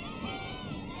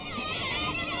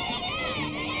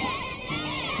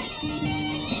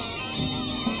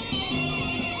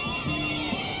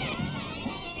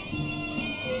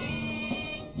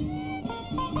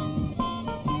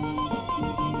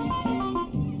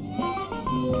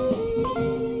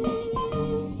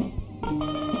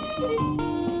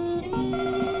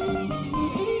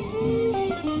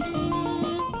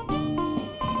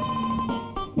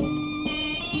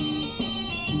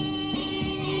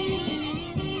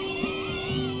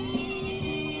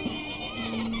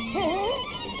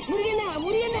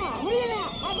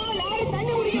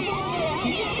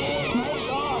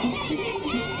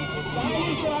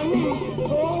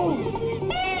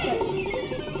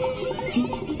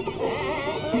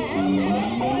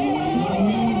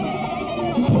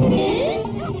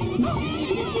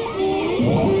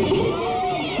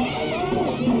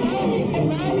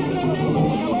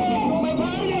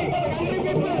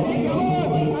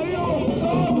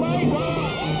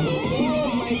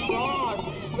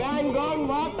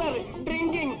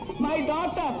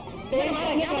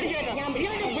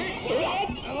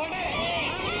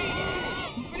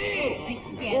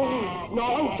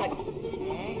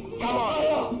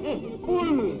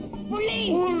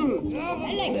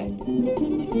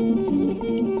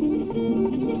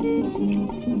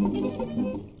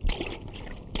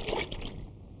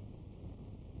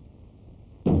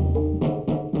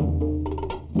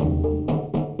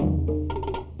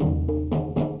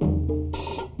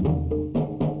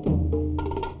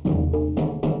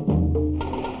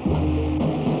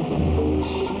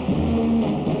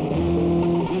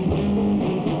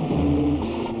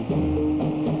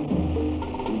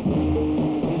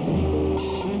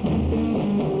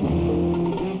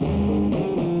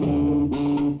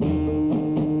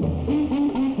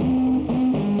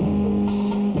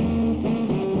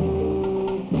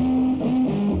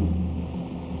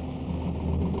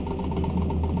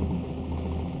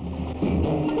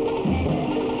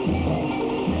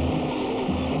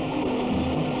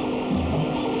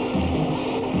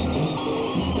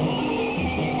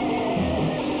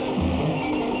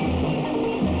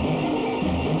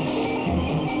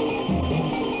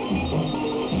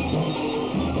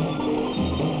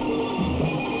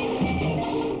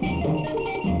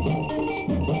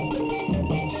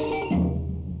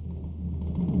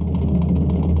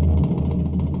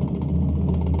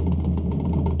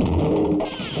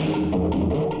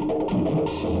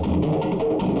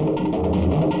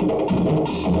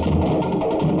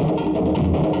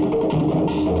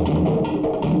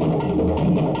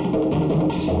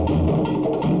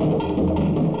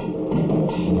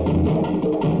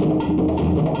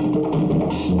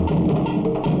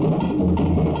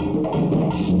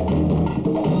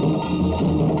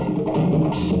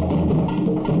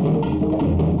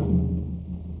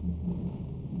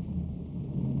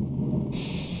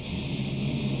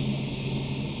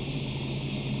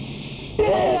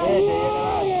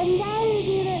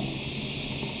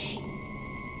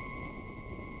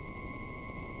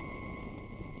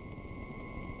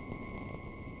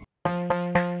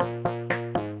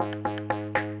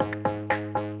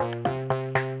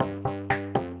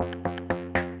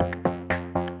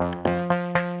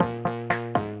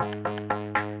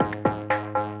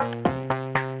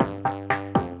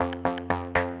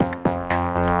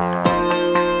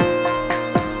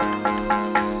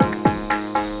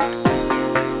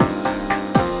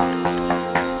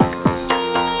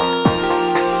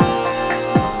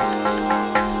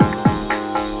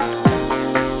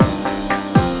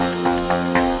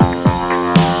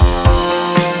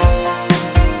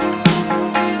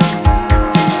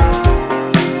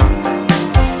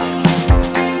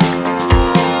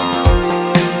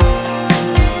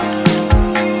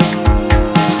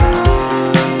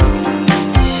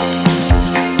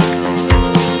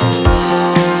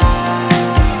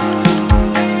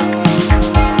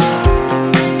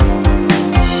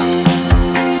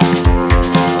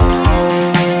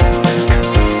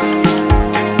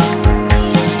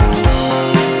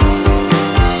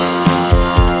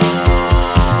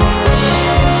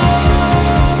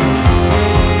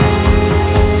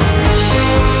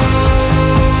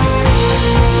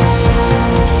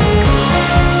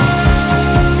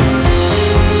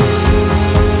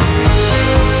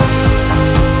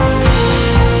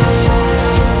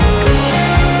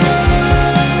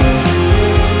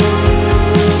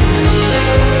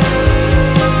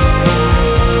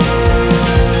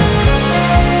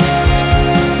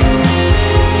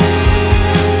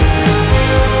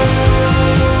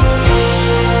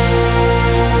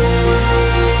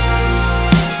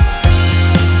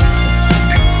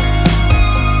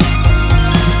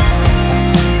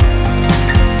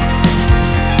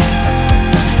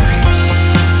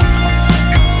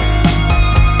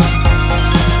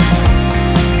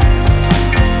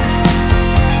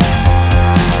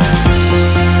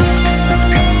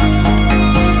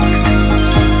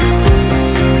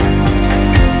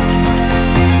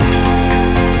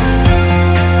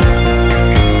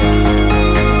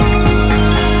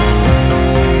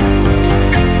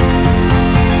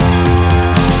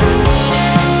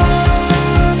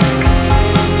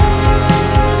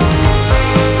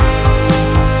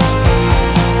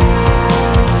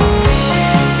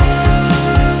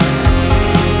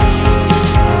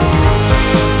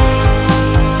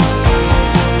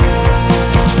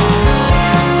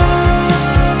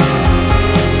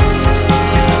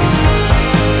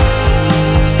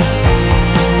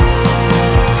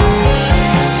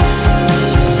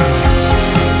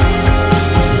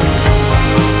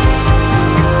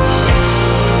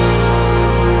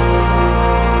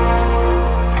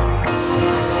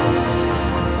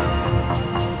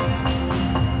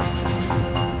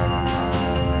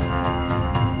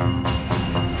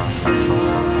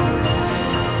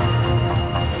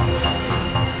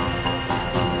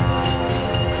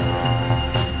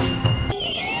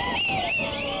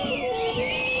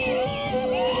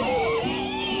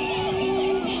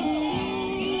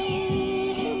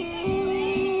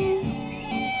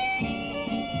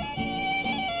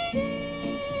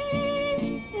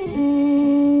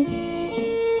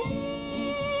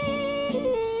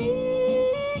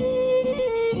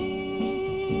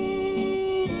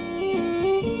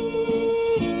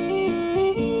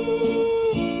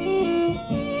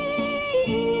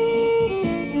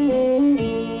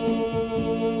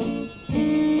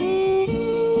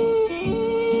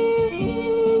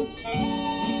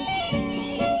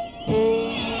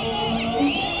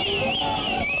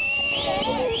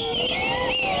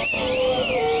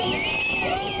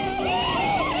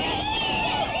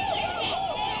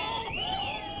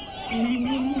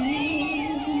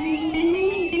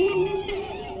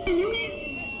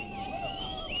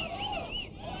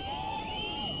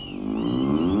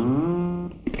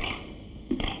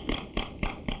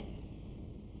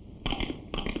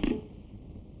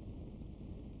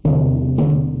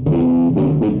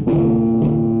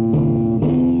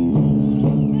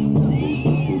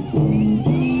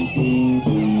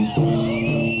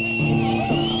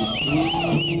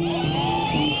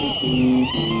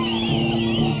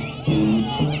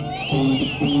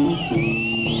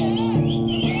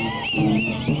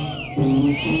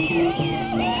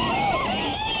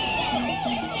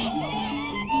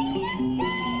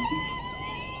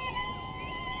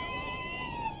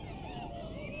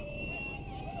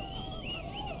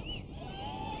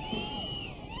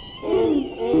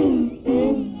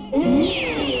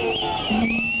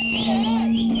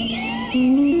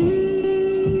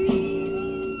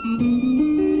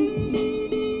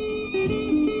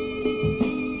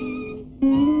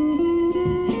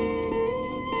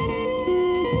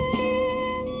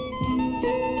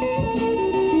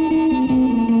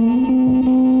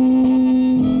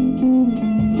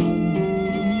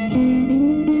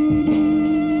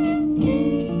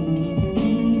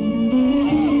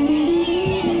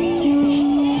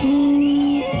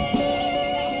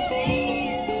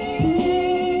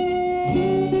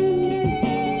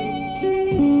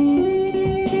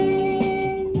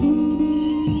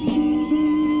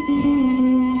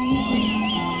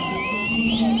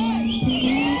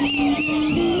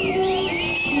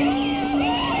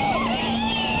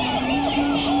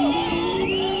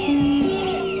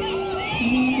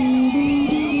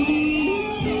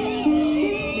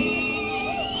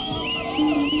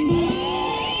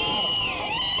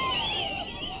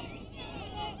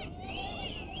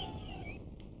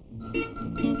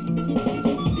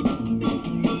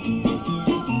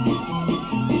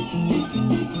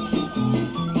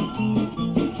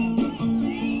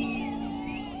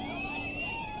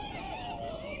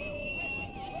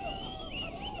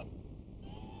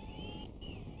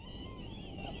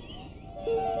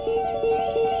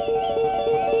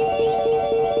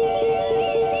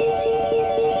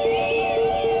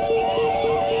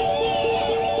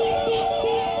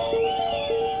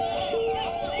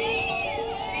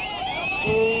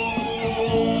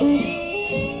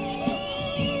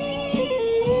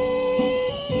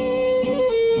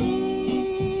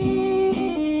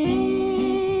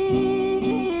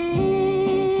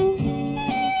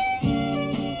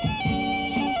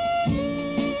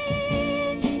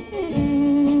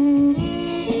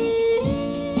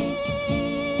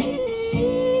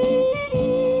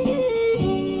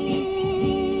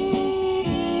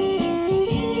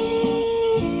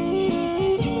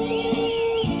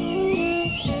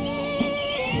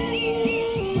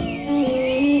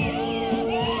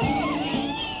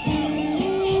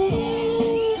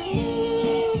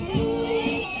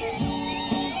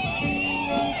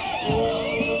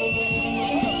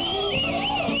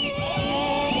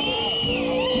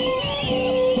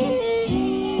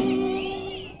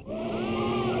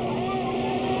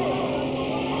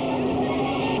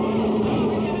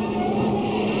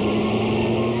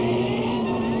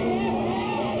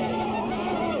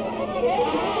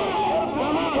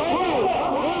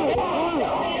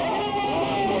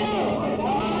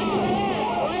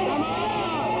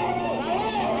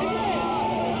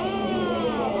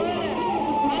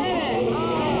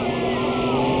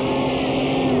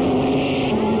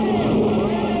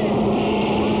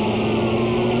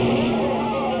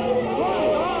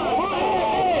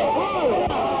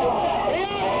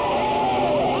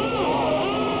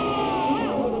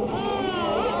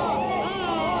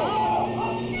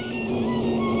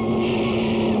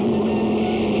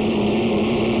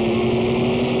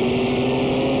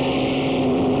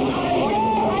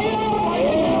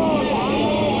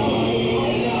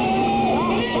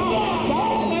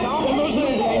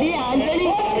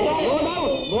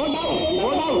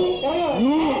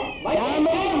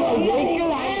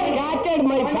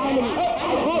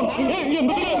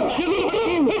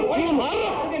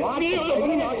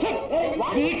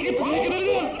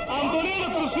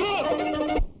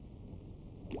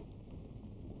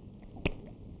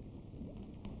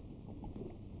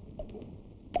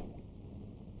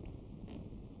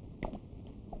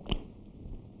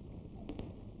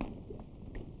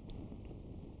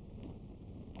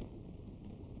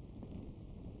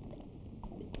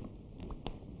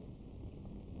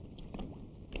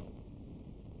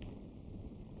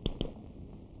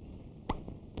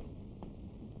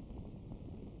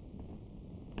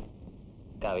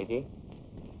 കാവേരി,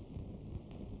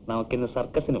 നമുക്കിന്ന്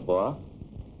സർക്കസിന് പോവാ.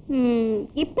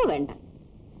 ഇപ്പൊ വേണ്ട.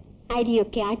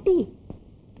 അരിയൊക്കെ ആട്ടി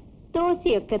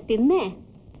ദോശയൊക്കെ തിന്ന്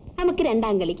നമുക്ക്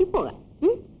രണ്ടാം കളിക്ക് പോകാം.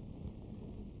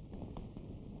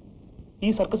 ഈ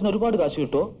സർക്കസിന് ഒരുപാട് കാശ്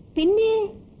കിട്ടുമോ? പിന്നെ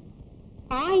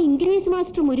ആ ഇംഗ്ലീഷ്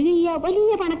മാസ്റ്റർ മുരുകയ്യ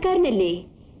വലിയ പണക്കാരനല്ലേ?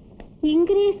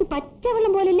 ഇംഗ്ലീഷ്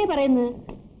പച്ചവെള്ളം പോലല്ലേ പറയുന്നത്.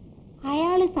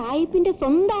 അയാള് സായിപ്പിന്റെ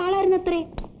സ്വന്തം ആളായിരുന്നത്രേ.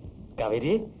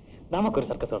 കാവേരി, നമുക്കൊരു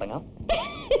സർക്കസ് തുടങ്ങാം.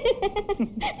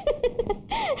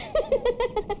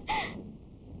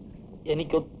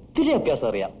 എനിക്ക് ഒത്തിരി അഭ്യാസം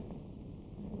അറിയാം.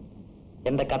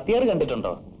 എന്റെ കത്തിയാറ്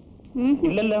കണ്ടിട്ടുണ്ടോ?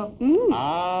 ഇല്ലല്ലോ. ആ,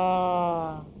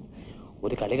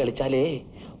 ഒരു കളി കളിച്ചാലേ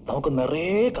നമുക്ക്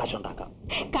നിറയെ കാശുണ്ടാക്കാം.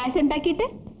 കാശുണ്ടാക്കിയിട്ട്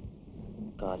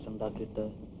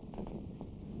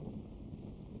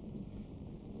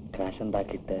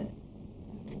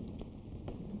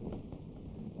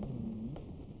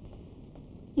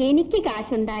എനിക്ക്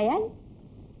കാശുണ്ടായാൽ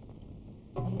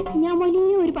ഞാൻ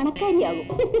വലിയ ഒരു പണക്കാരിയാകും.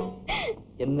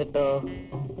 എന്നിട്ട്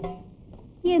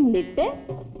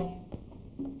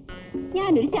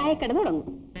ഞാനൊരു ചായക്കട തുടങ്ങും.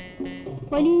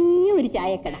 വലിയൊരു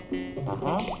ചായക്കട.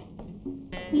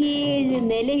 7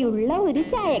 നിലയുള്ള ഒരു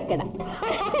ചായക്കട.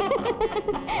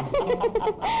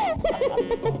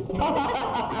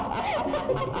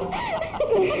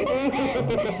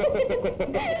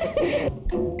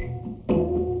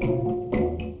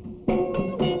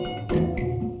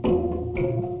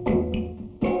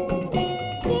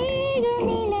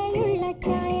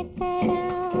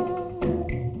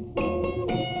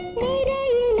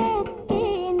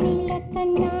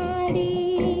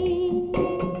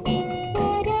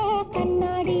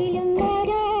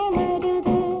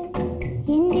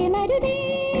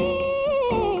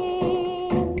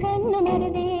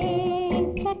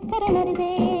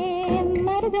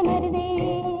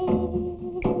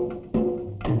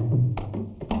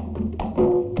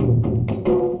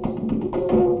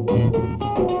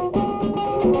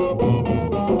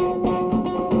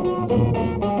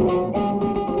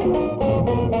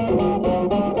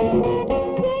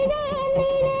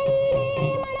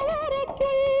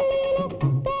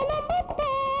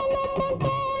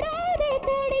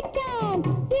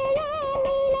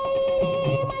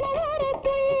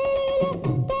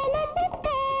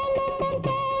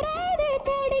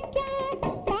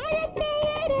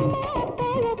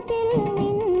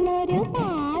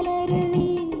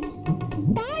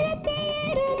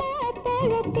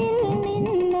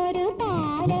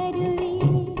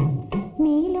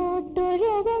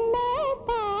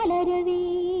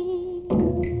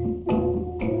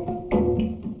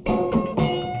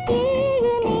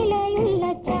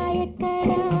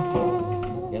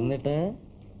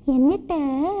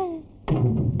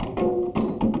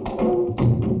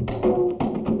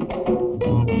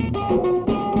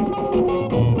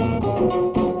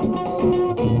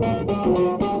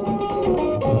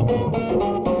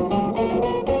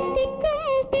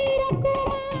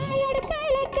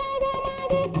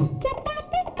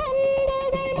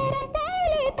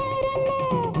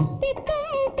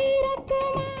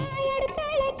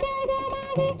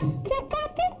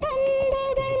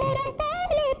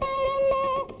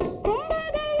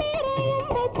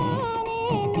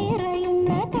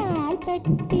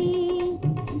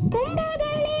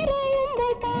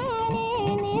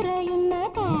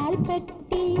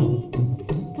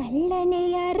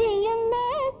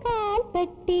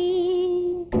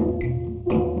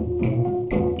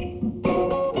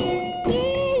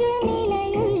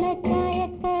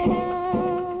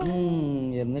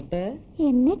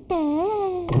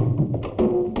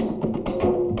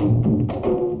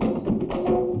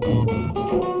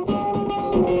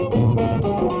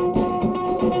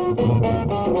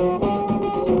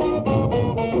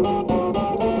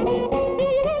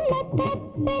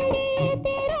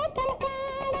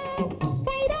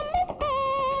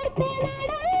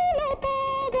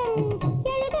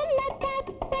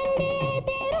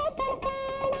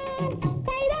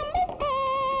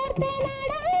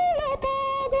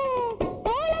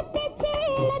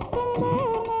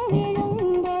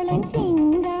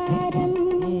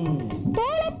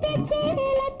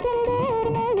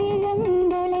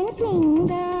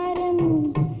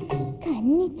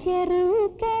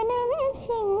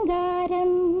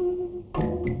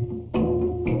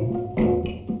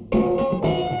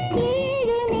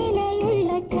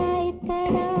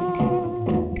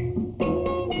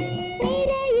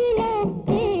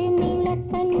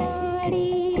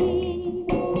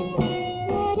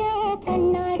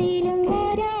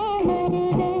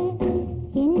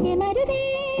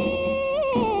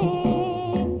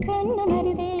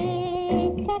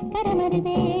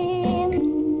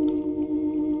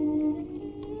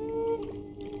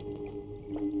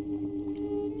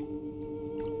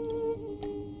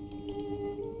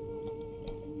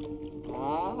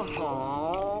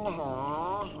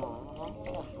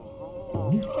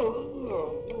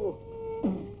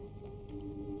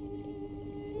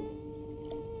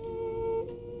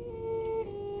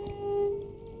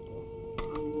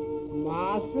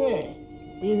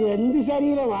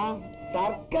 ശരീരമാ.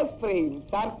 Circus train,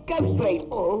 circus train.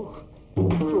 ഓ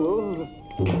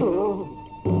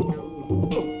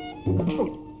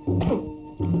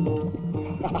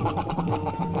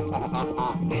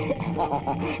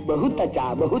बहुत अच्छा,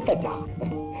 बहुत अच्छा.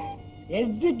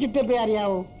 एग्जीक्यूटिव पे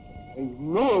അറിയാവോ?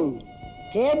 No.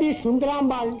 KB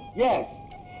സുന്ദരാംബാൾ. Yes.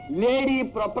 Lady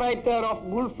proprietor of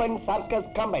Wolf and Circus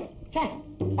Company.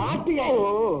 പാട്ടുകാരി.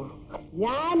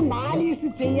 ഞാൻ മാലീസ്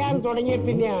ചെയ്യാൻ തുടങ്ങിയ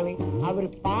പിന്നെയാണ് അവർ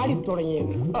പാടി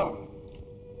തുടങ്ങിയത്.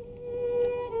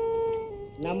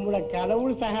 നമ്മുടെ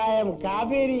കടവുൾ സഹായം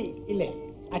കാവേരി ഇല്ലേ,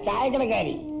 ആ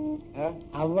ചായക്കടക്കാരി,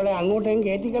 അവളെ അങ്ങോട്ടേക്കും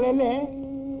കയറ്റിക്കളയല്ലേ?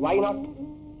 Why not?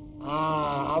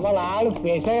 അവൾ ആള്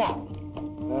പെശക.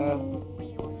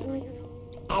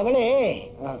 അവളെ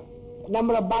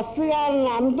നമ്മുടെ ബസ്സുകാരൻ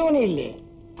അന്തോണിയില്ലേ,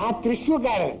 ആ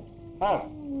തൃശ്ശൂർക്കാരൻ,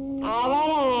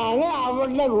 അവനാണ്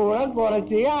അവളുടെ കൂടെ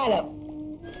കുറച്ച് കാലം.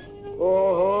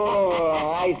 ഓഹോ,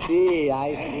 ഐ സീ,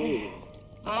 ഐ സീ.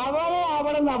 അവളെ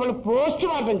അവിടെ നിന്ന് അവൾ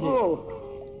പോസ്റ്റ്മോർട്ടം ചെയ്തു.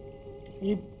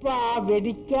 ഇപ്പൊ ആ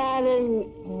വെടിക്കാരൻ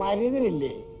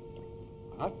മരുതനില്ലേ,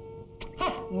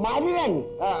 മരുതൻ,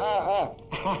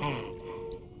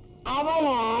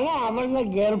 അവനാണ് അവളുടെ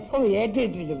ഗർഭം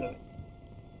ഏറ്റിട്ടിരിക്കുന്നത്.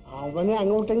 അവനെ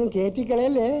അങ്ങോട്ടെങ്കിലും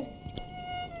കയറ്റിക്കളയല്ലേ?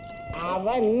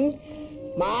 അവൻ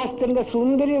മാസ്റ്ററിന്റെ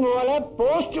സുന്ദരി മോളെ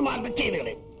പോസ്റ്റ്മോർട്ടം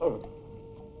ചെയ്തത്.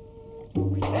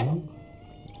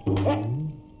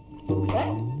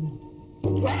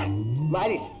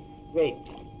 വെയിറ്റ്.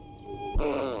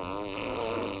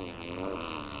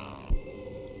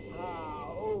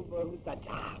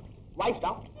 Wife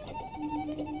down.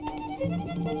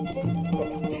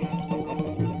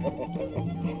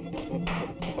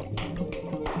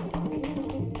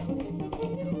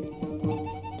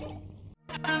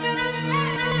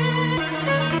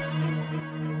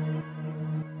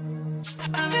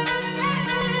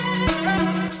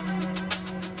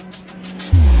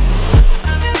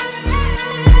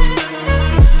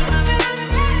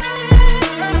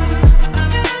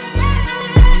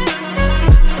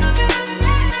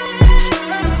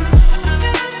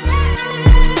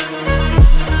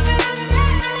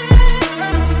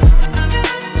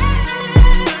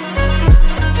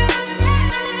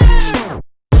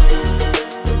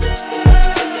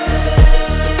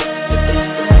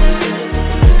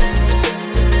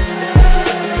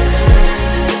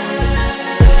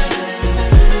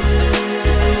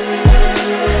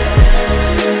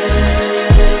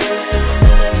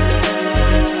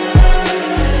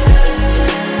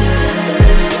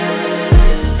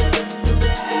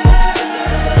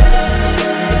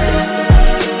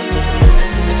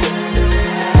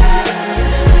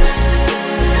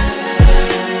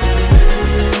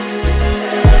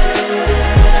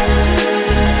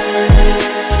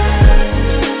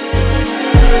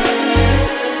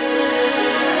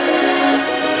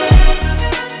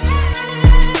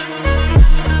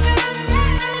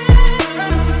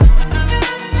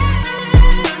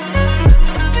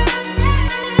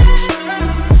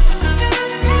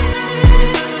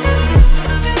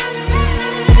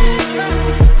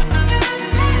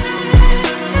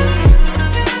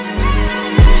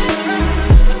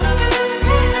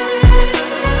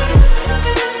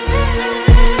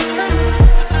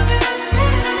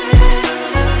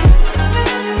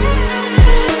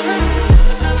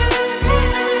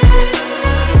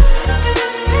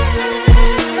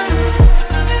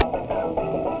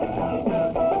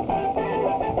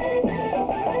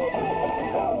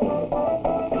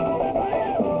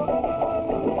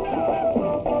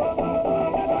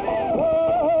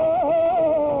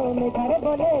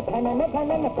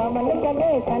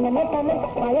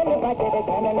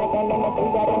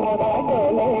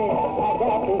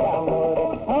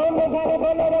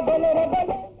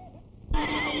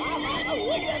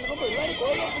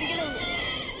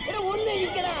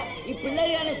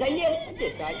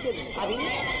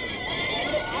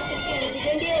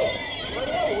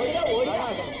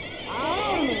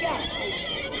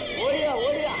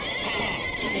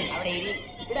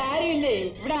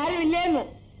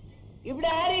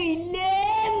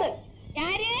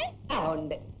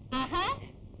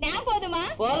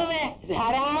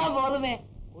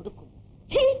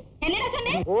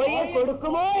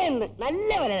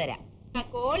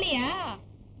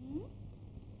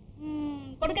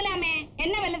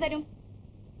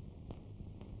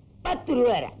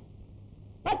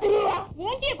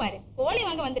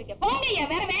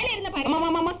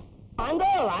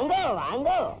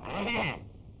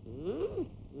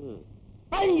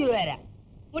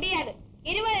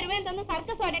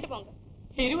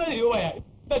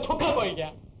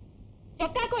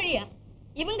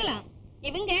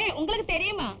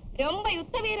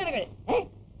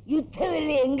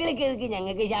 யுத்தவில் எங்களுக்கு எதுக்கு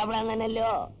ഞങ്ങൾക്ക് சாப்பிடாம தானല്ലോ.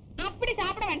 அப்படி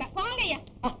சாப்பிட வேண்டாம், வாங்கய்யா.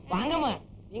 வாங்கம்மா,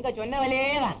 நீங்க சொன்ன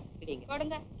விலையே தான்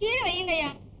கொடுங்க, கீழே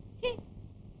வையுங்கய்யா.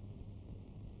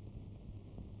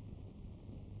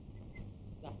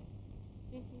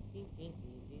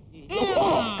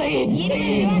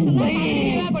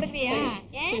 கொடுப்பியா?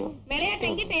 விளையாட்டு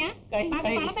எங்கிட்டயா?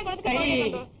 பணத்தை கொடுத்து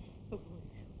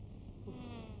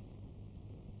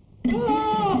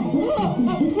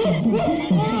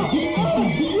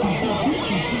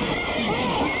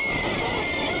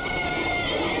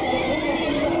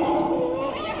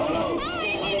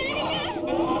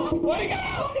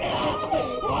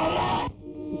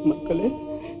மக்களே,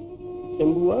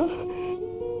 எம்புவா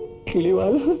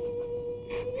கிளிவால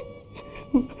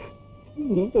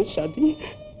இந்த சதி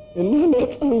என்ன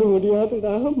தாங்க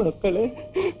முடியாதுடா மக்களே.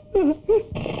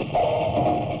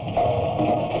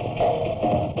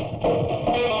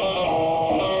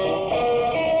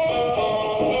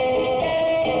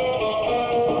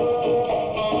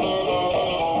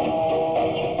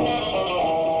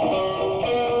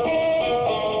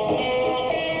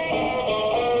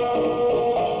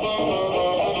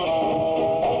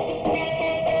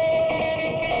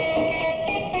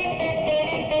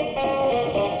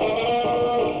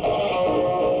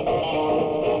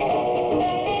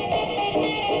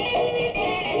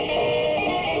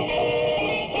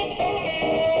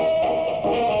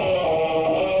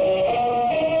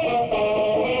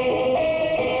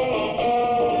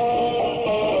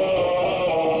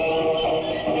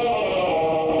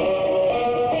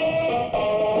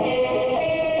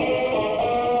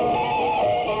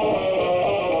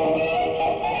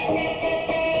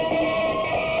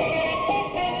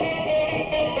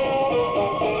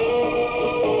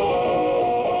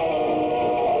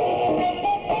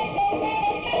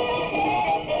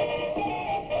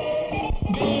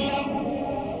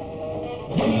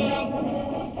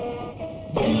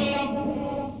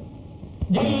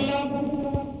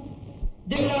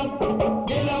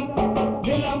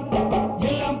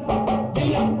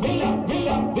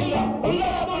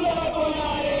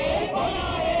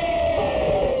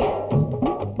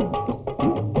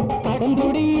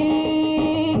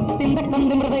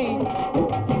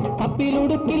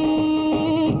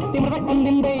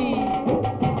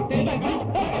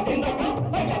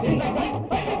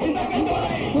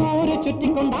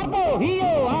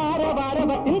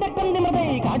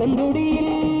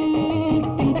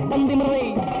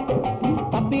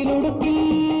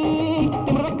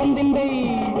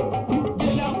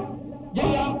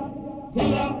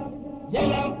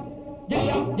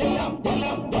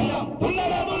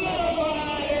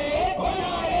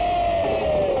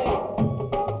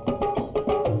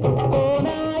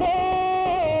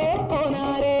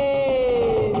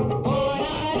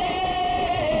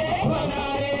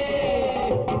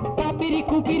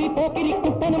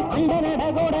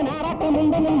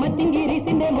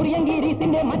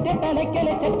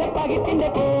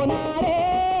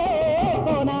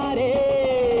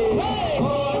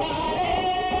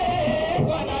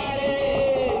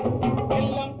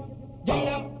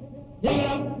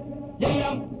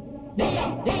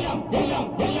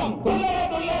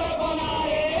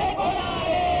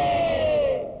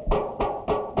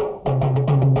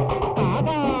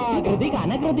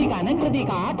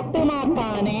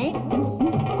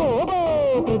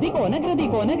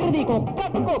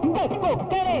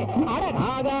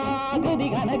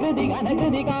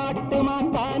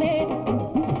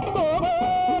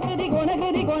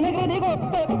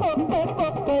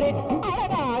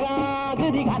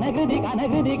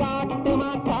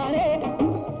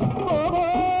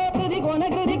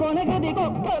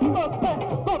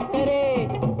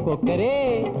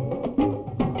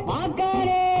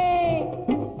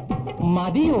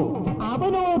 மதியோ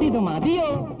அவனோடு இது மதியோ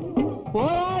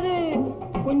போராது,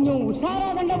 கொஞ்சம் உஷாரா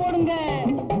தண்டை போடுங்க.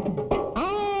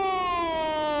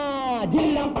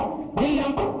 ஜில்லம்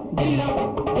ஜில்லம் ஜில்லம்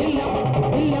ஜில்லம்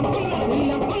ஜில்லம்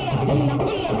ஜில்லம்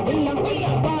ஜில்லம் ஜில்லம்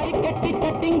வாரி கட்டி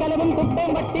கட்டிங்கலவும்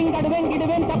குப்பேன் வட்டிங் கடுவேன்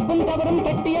கிடுவேன் தப்பும் தவறும்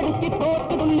கட்டி அடுக்கி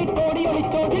தோட்டு துள்ளி கோடி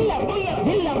ஒளிச்சோ ஜில்லம்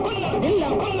ஜில்லம்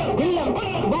ஜில்லம் ஜில்லம்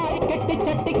வாரி கட்டி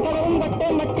சட்டிக்கலவும்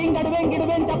கட்டேன் வட்டிங் கடுவேன்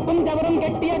கிடுவேன் தப்பும் தவறும்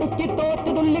கட்டி அடுக்கி தோட்டு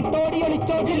துள்ளி கோடி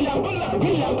ஒளிச்சோ ஜில்லம்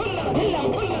ஜில்லம்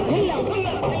ஜில்லம் ஜில்லம்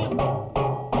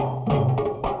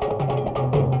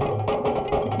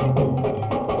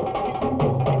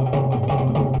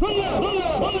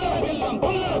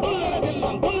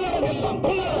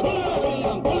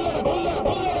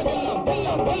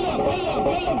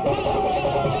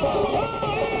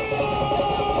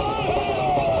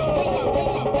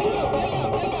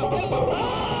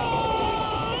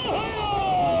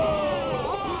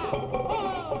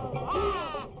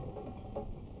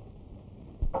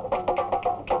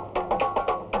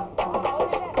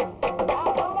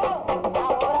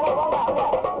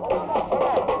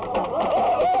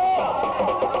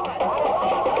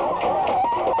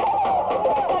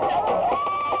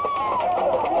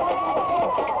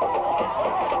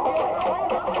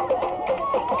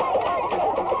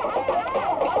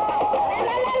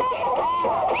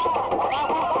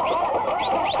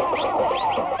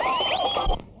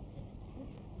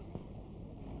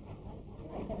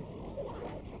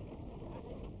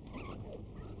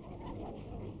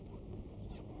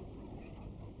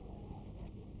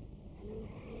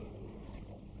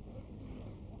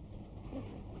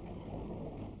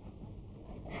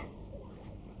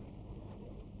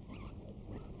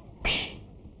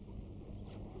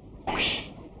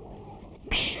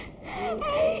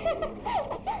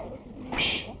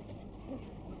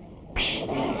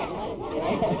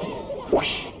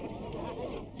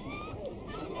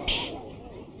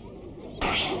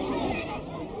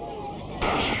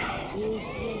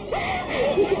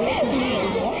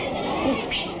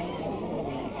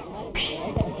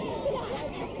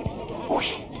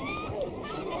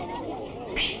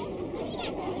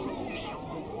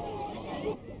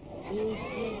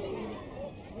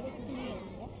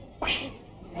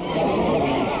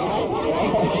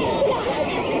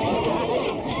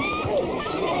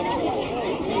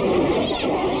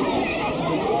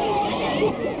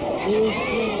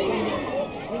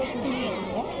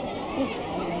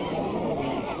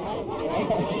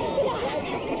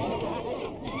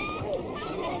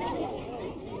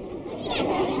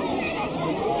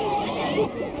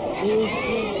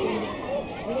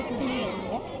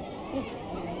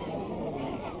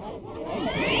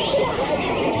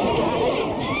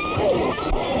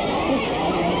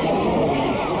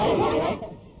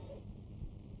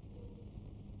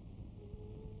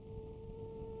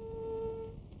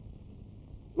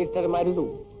മിസ്റ്റർ മരുതു,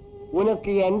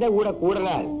 ഉനക്ക് എന്റെ കൂടെ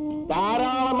കൂടനാൽ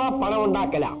ധാരാളമാ പണം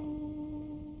ഉണ്ടാക്കലാം.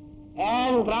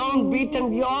 And round beaten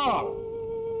you all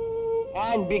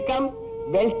and become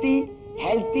wealthy,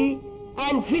 healthy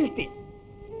and filthy.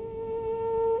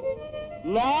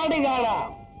 നാട് കാണാം,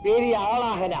 Periya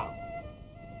ആളാകലാം.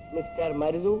 Mister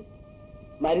Maruthu,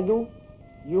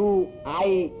 you I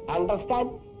understand?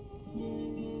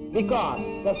 Because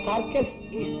the circus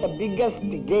is the biggest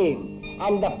game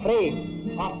and the frame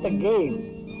of the game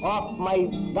of my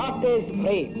daughter's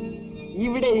frame.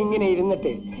 ഇവിടെ ഇങ്ങനെ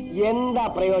ഇരുന്നിട്ട് എന്താ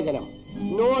പ്രയോജനം?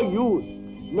 No use,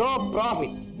 no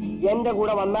profit. എന്റെ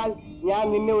കൂടെ വന്നാൽ ഞാൻ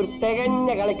നിന്നെ ഒരു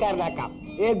തികഞ്ഞ കളിക്കാരനാക്കാം.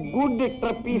 A good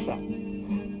ട്രപ്പീസർ.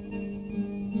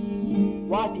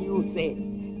 What you say?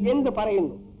 എന്ത്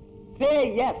പറയുന്നു? Say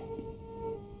yes.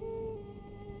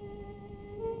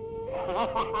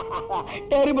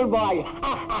 Terrible boy.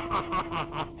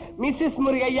 Mrs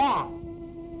Murugaiah,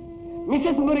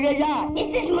 Mrs Murugaiah.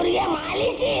 Mrs Murugaiah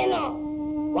Malish ചെയ്യുന്നു.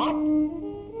 What?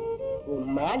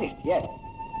 Malish? Yes.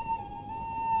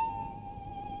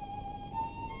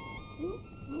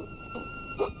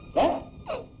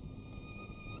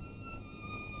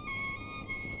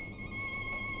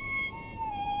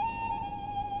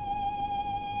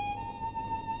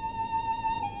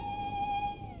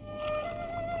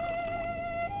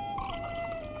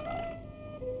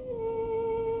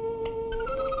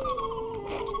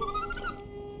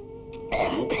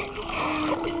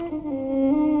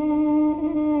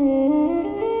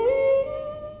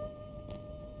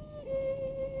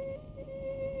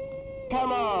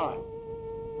 Come on.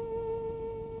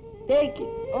 Take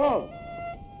it. Oh.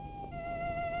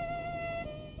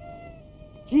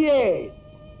 Cheers.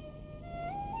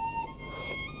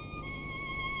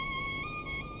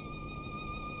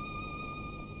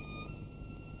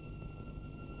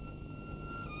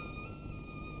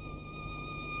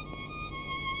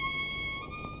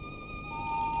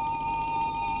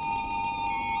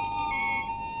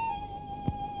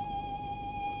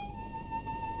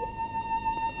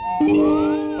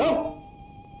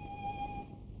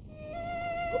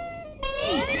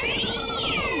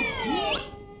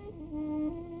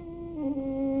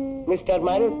 Mr.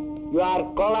 Marut, you are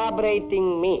collaborating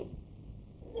me.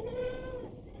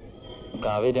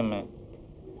 കാവേരമ്മ,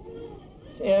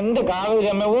 എന്റെ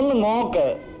കാവേരമ്മ ഒന്ന് നോക്ക്.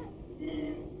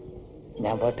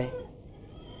 ഞാൻ പോട്ടെ.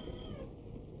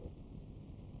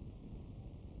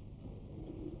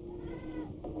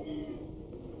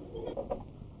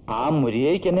 ആ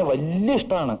മുരിയേക്ക് എന്നെ വലിയ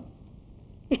ഇഷ്ടമാണ്.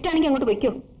 ഇഷ്ടമാണെങ്കിൽ അങ്ങോട്ട്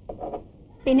വയ്ക്കോ.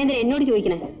 പിന്നെ എന്നോട്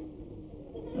ചോദിക്കണേ?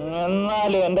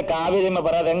 എന്നാലും എന്റെ കാവേരമ്മ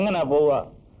പറയാതെ എങ്ങനാ പോവാ?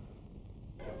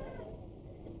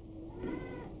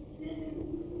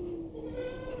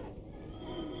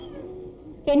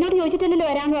 എന്നോട് ചോദിച്ചിട്ടല്ലല്ലോ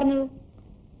വരാന്ന് പറഞ്ഞത്.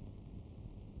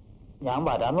 ഞാൻ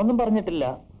വരാന്നൊന്നും പറഞ്ഞിട്ടില്ല.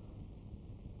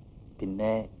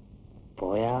 പിന്നെ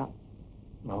പോയാ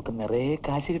നമുക്ക് നിറയെ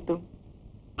കാശ് കിട്ടും.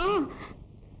 ആ,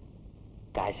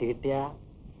 കാശ്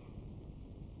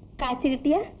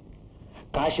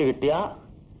കിട്ടിയാ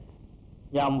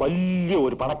ഞാൻ വലിയ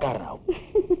ഒരു പണക്കാരനാവും.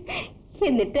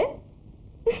 എന്നിട്ട്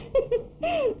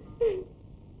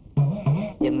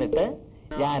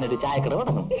ഞാനൊരു ചായക്കട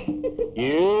തുടങ്ങും.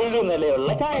 7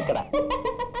 നിലയുള്ള ചായക്കട.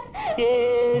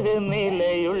 7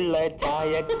 നിലയുള്ള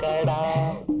ചായക്കട.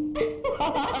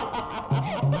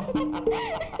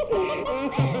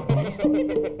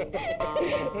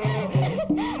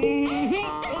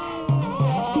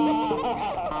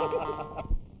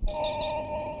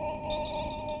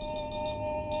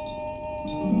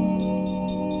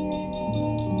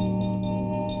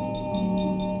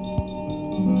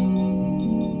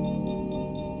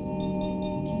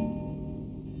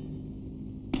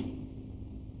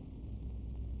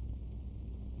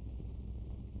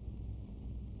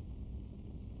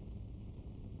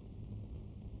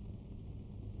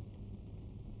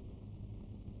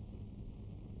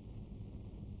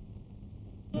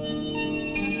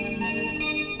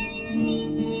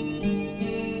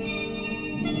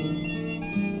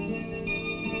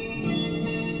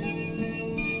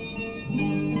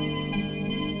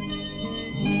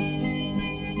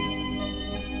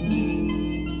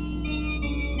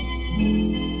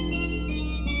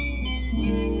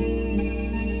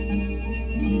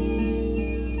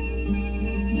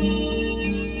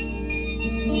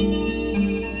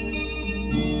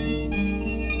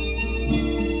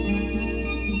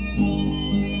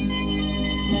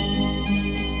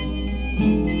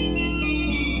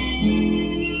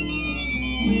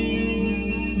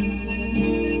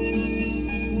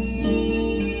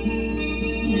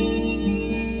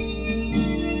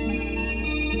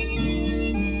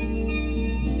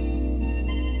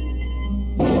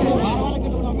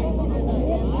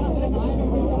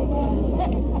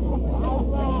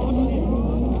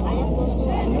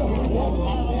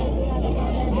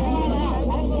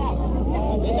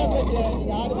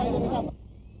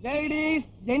 Ladies,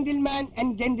 gentlemen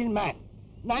and gentlemen,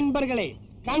 நண்பர்களே,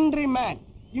 countrymen,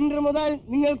 இன்று முதல்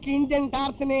നിങ്ങൾക്ക് ഇന്ത്യൻ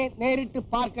ടാർസനെ നേരിട്ട്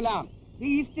பார்க்கலாம். The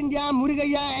East India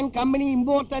Murugaya and Company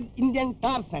imported Indian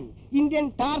Tarzan. Indian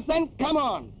Tarzan, come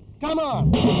on, come on.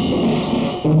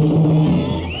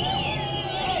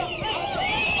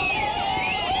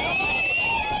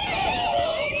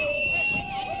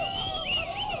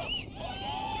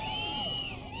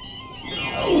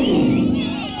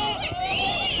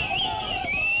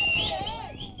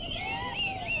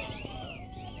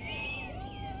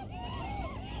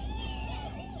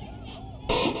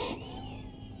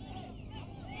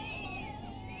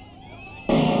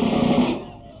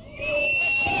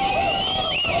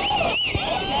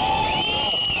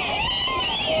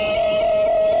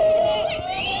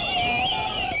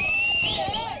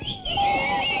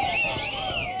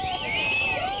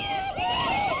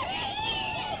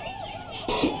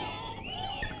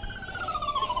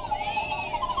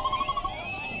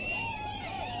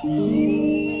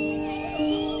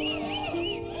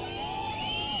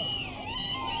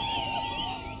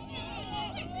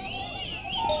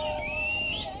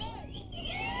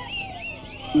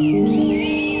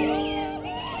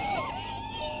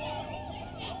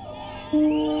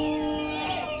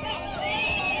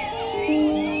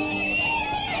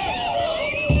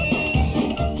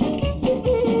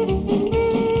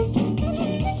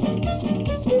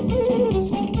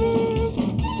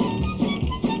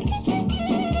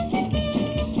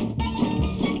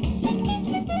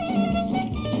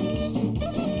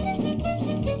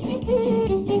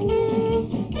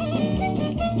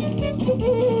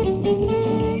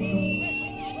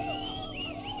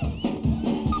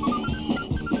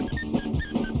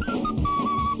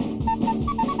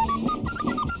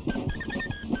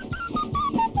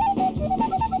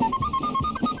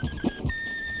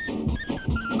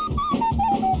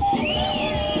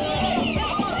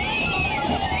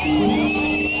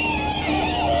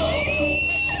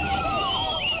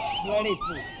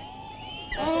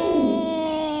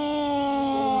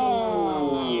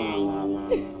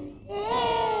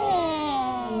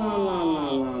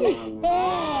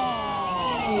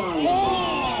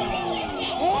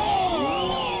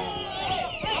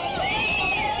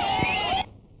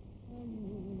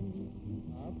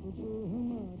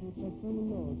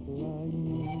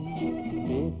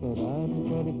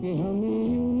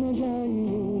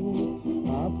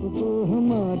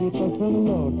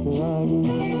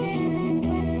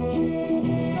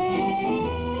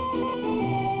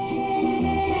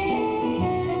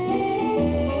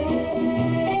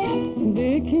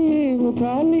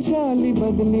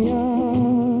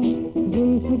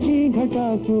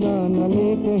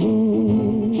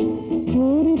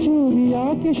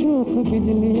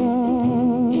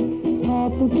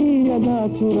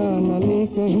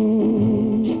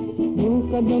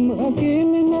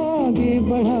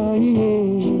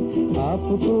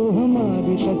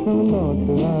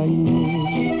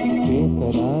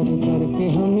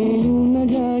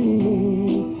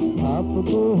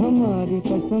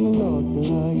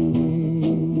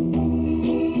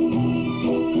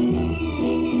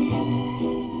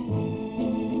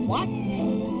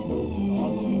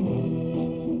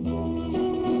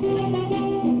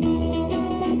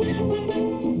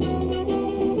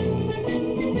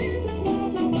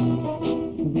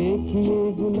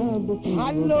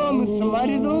 Hello, Mr.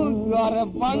 Maridu. You are a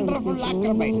wonderful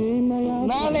acrobat.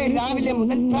 നാളെ രാവിലെ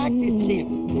മുതൽ പ്രാക്ടീസ് ചെയ്യും.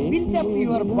 Build up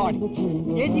your body.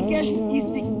 Education is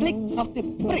the click of the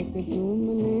prick.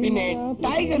 പിന്നെ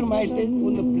ടൈഗറുമായിട്ട്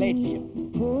ഒന്ന് play ചെയ്യും.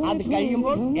 അത്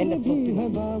കഴിയുമ്പോൾ എന്റെ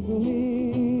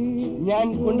ഞാൻ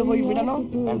കൊണ്ടുപോയി വിടണോ?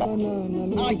 വേണ്ട.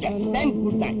 Then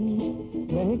good night.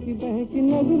 बहकी बहकी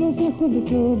नजरों से खुद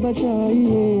को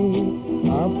बचाइए,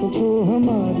 आपको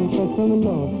हमारी कसम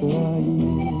लौट आई,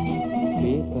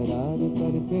 बेकरार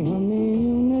करके हमें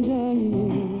यूं न जाइए,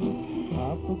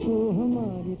 आपको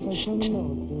हमारी कसम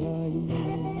लौट आई.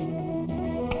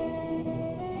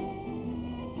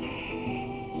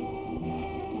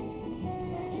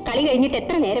 കളി കഴിഞ്ഞിട്ട്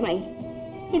എത്ര നേരമായി?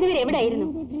 ഇതുവരെ എവിടെയായിരുന്നു?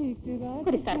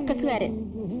 ഒരു സർക്കസുകാരൻ.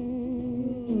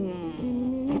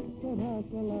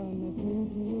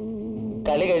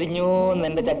 കളി കഴിഞ്ഞു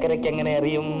എന്റെ ചക്കരയ്ക്ക് എങ്ങനെ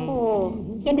അറിയും? ഓ,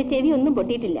 എന്റെ ചെവി ഒന്നും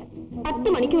പൊട്ടിയിട്ടില്ല. 10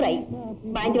 മണിക്കൂറായി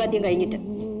ബാൻഡ് വാദ്യം കഴിഞ്ഞിട്ട്.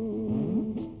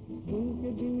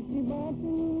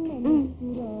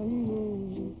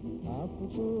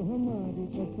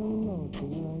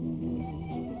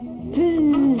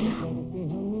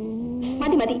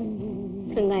 മതി മതി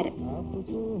ശൃംഗാരം.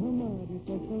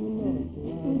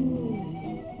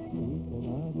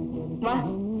 വാ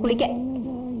കുളിക്കാൻ.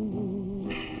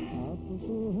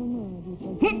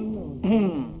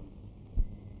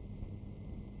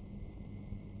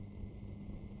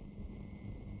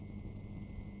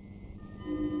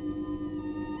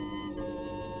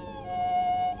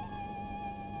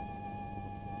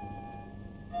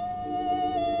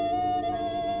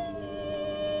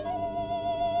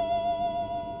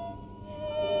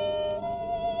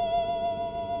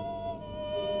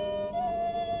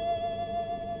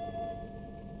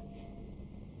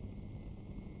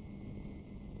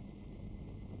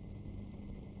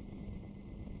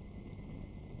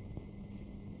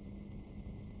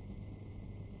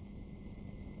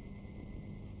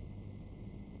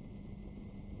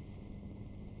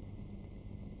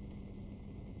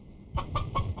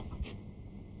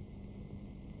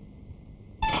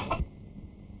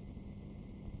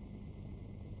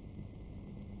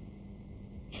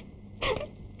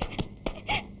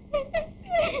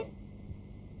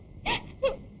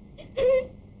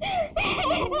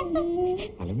 അലമേലു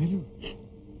അലമേലു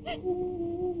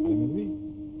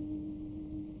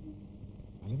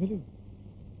അലമേലു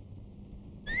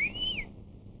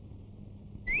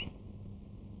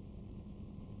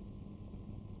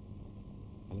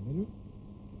അലമേലു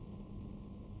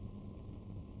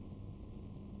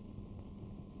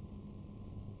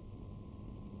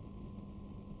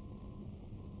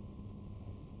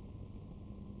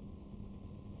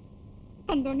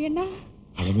അന്തോണിയണ്ണ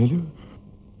അലമേലു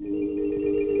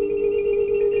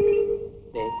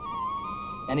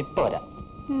ഞാനിപ്പോ വരാം.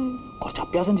 കുറച്ച്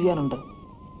അഭ്യാസം ചെയ്യാനുണ്ട്.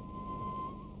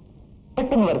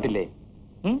 പെട്ടെന്ന് വരത്തില്ലേ?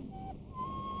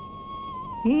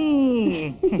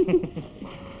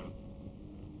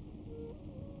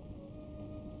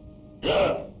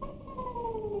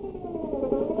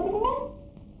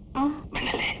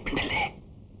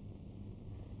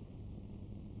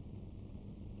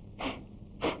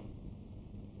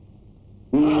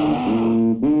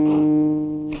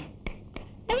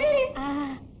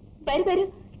 വരൂ,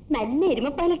 നല്ല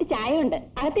എരുമപ്പാലിട്ട് ചായ ഉണ്ട്,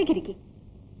 അകത്തേക്ക് ഇരിക്കും.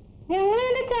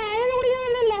 ഞങ്ങളെ ചായ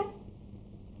കുടിക്കാനല്ല.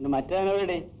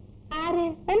 മറ്റവനോടെ ആര്?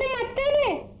 എന്റെ മറ്റേ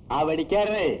ആ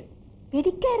വെടിക്കാരനെ.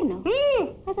 വെടിക്കാരനോ?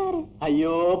 അതാര്?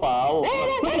 അയ്യോ പാവോ.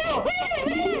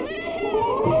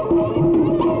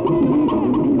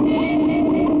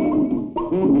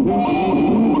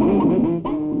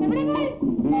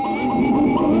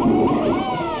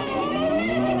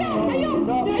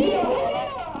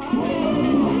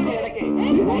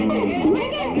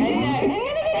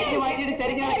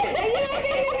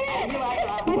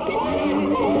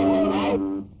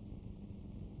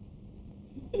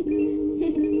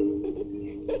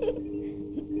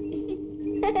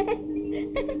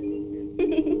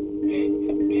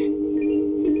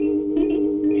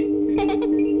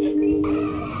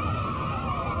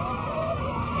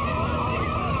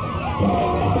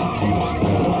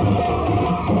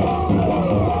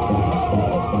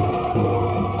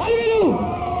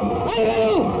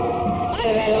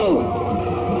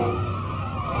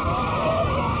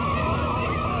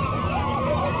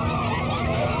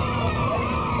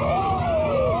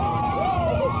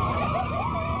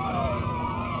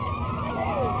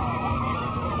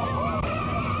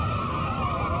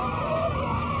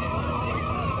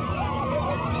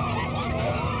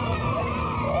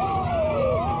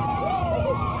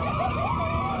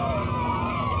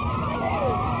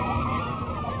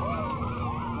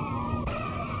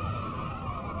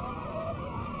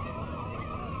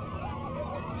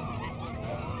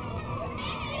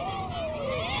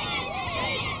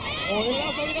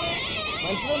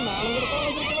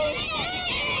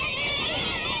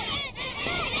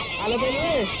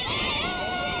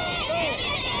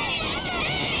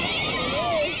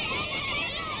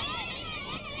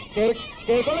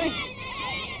 കേൾക്കോളേ.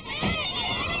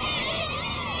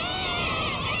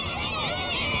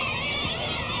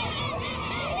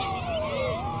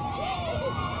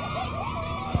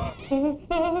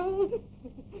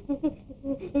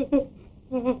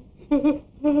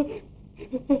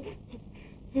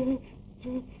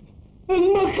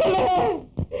 മക്കളെ,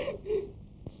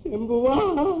 ശംഭുവാ,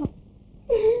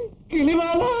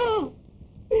 കിളിവാള,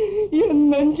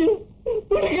 എന്നെഞ്ച്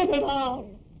തുടങ്ങതടാ,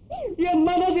 என்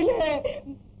மனதிலே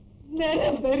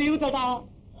நிறைந்தறியுதடா.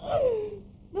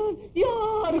 நான்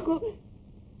யாருக்கும்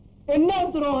என்ன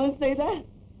துரோகம் செய்த?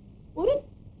 ஒரு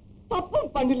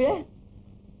தப்பும் பண்ணலையே.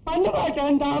 பண்ண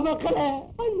மாட்டேன்டா மக்களே,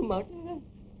 பண்ண மாட்டேன்.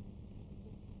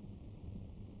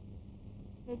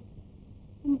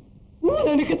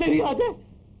 எனக்கு தெரியாது,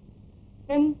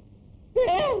 என்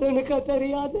பேர் எனக்கு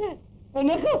தெரியாது,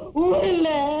 எனக்கு ஊர் இல்ல,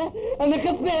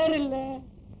 எனக்கு பேர் இல்ல.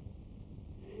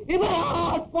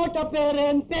 இவன் போட்ட பேரு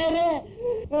என் பேரு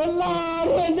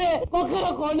எல்லாரும் வந்து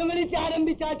கொக்கரக்கோ ஒண்ணு விழிச்சு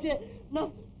ஆரம்பிச்சாச்சு.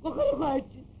 கொக்கரக்கோ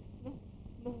ஆயிடுச்சு.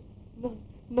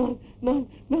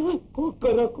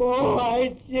 கொக்கரக்கோ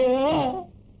ஆயிடுச்சு.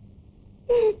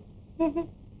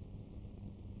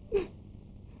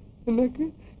 எனக்கு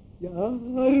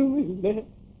யாரும் இல்லை,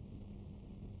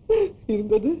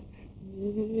 இருந்தது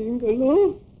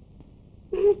நீங்களும்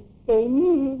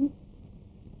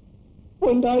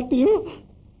பொண்டாட்டியும்.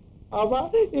 அவ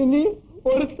இனி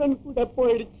ஒருத்தன் கூட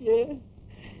போயிடுச்சு.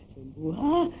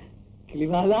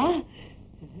 கிளிவாலா,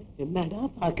 என்னடா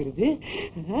பாக்குறது?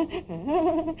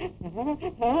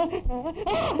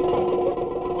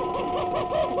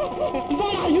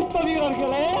 யுத்த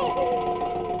வீரர்களே,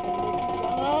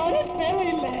 யாரும்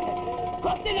தேவையில்லை.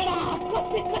 கொத்திடா,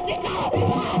 கொத்தி கொத்திடா.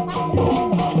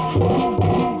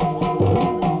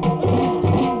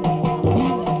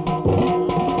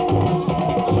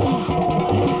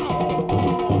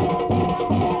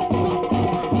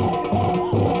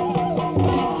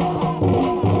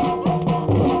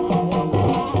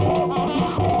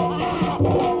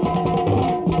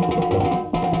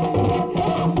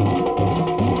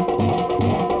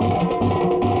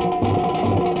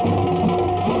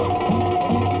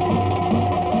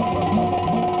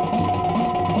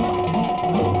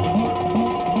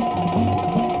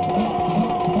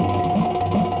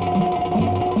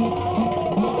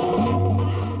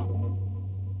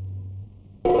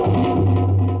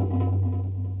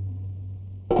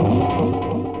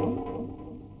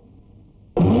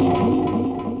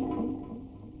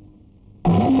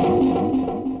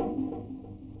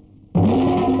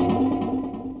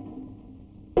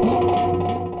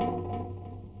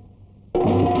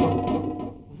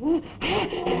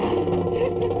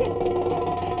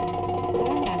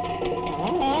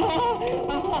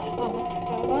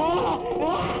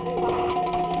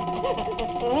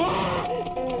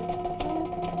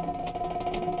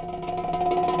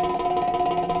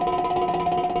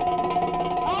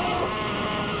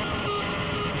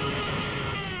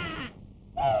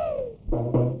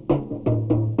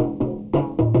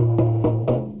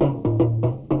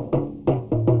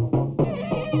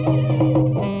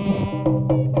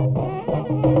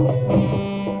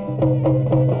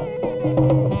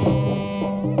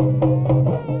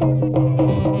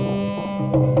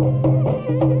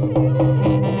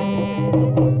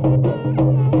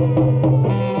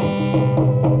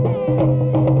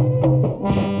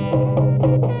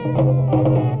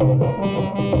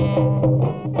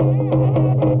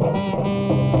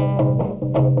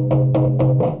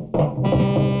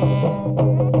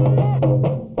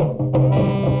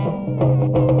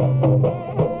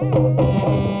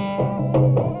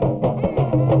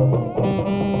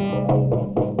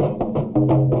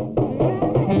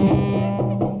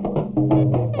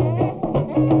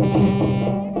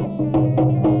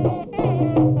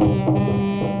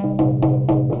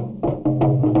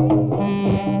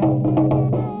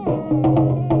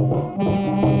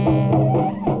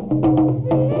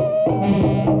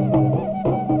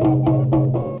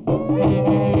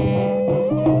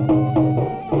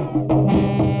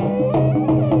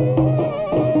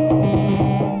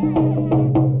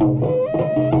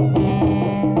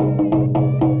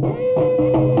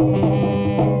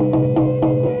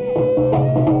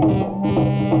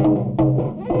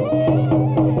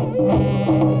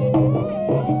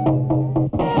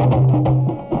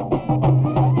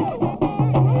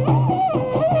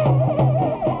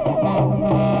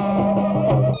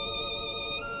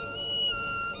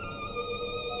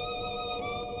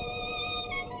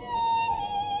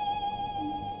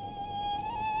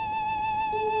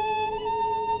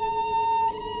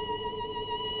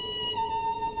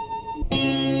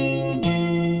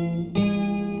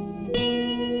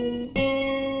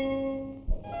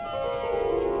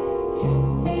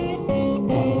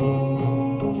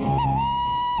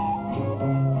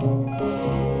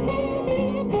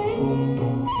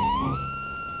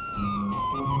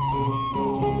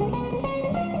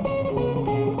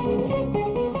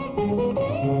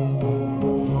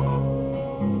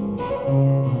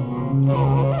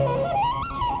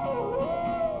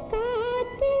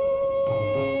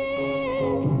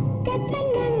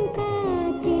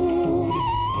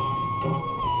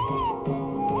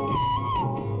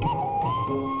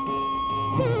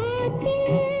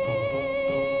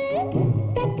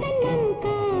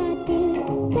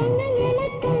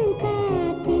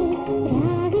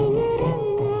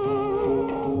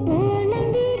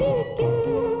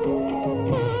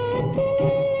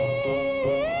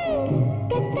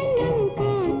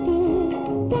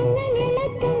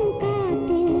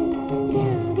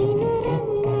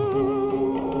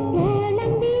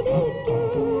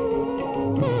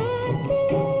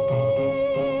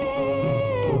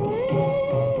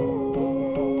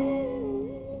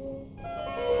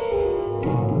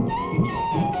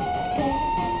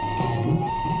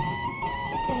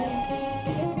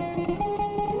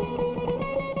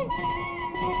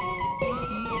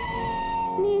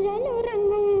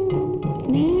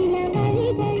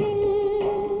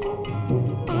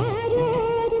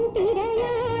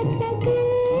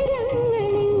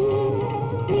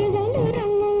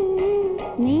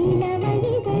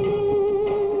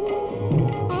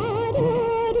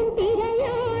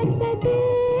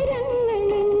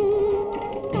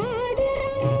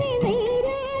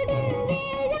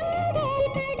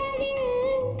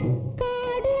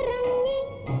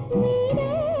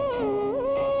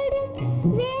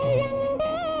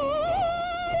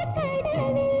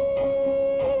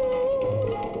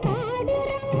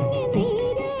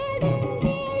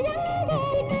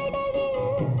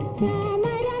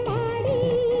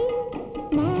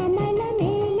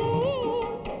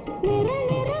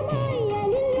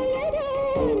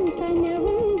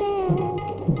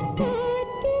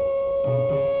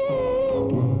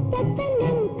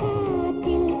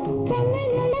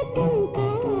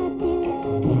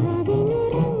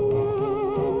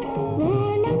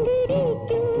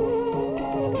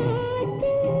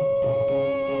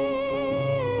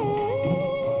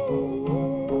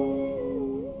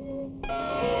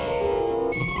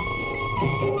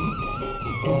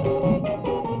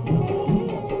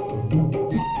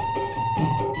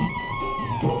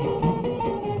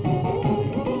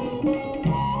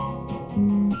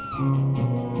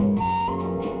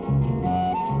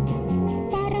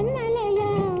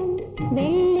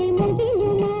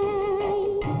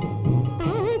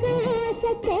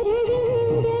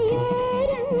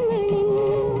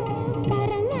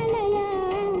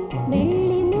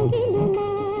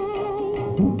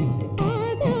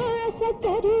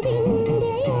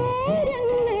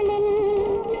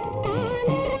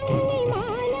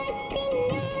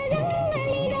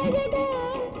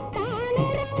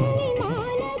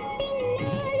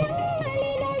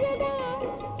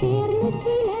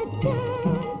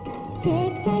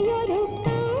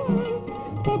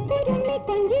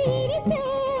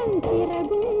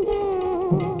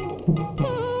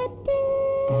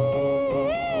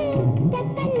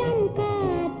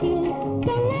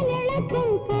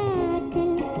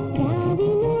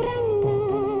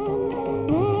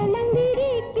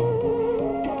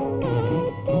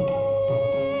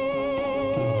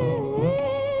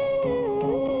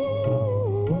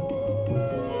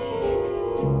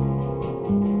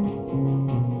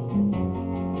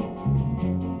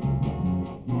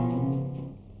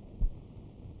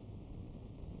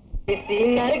 किसी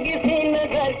नरगिसी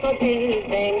नजर को दिल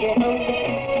देंगे हम,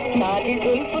 सारी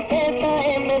जुल्फ के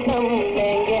साए में दम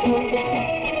लेंगे हम,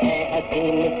 ऐ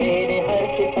हसीन तेरे हर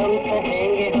सितम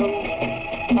सहेंगे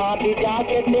हम, आगे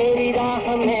जाके तेरी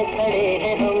राह में खड़े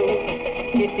हैं हम।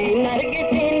 किसी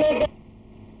नरगिसी नजर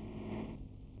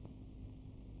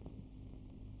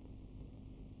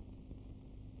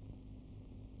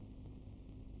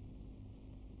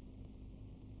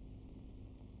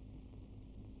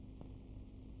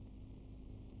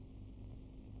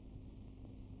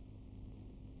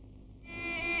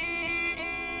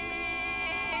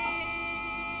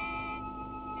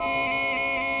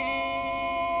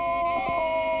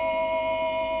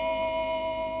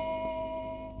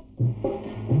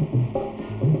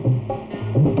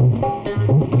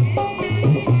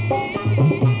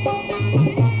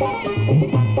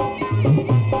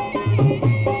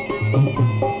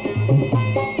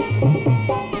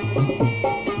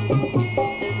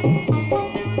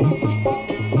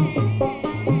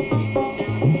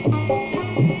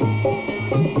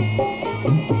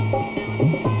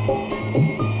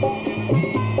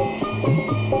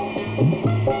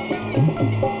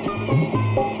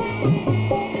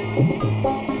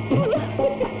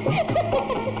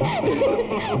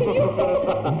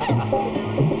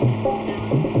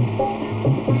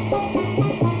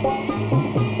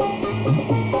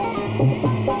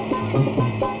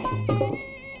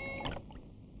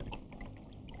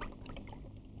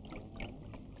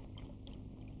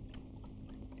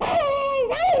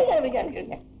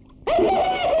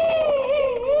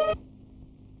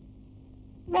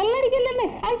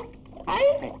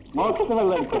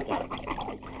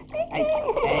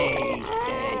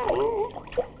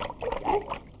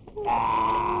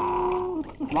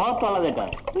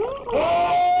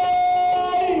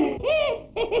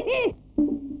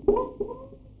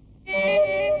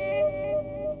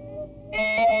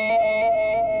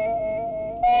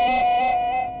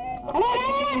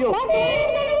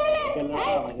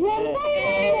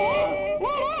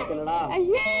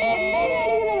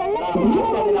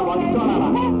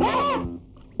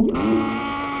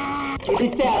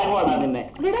കൊണ്ടുപോടാ നിന്നെ.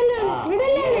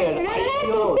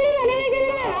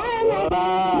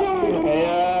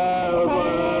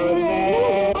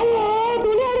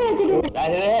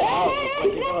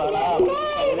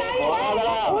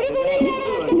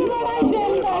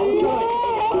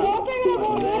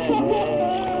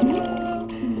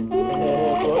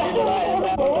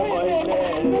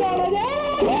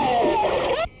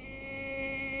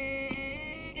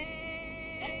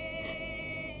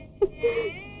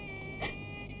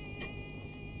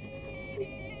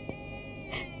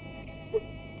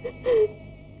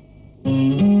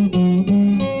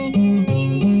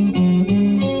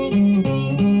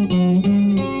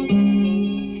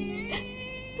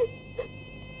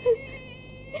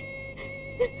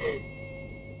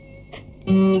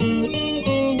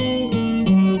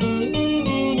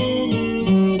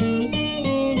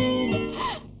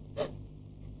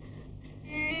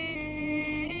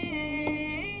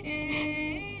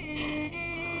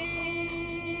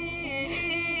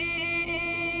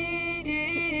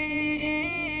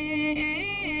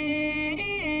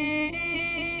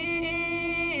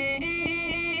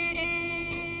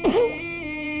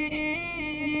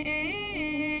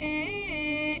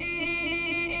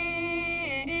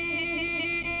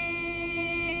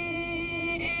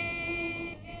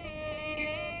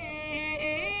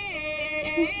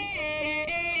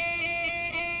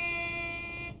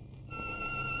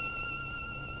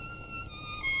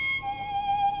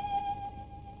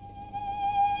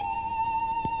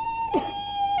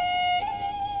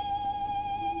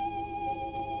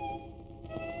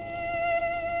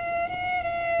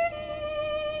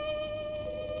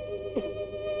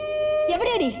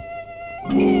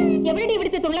 എവിടെടി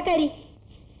ഇവിടുത്തെ തുള്ളക്കാരി?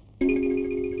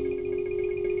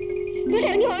 ഇവിടെ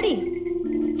ഇറങ്ങി ഓടി.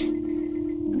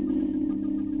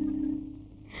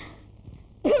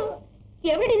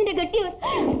 എവിടെ നിന്റെ കെട്ടിയോൻ?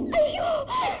 അയ്യോ,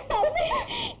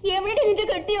 എവിടെ നിന്റെ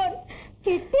കെട്ടിയോൻ?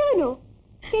 കെട്ടിയോനോ?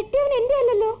 കെട്ടിയോൻ എന്റെ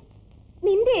അല്ലല്ലോ,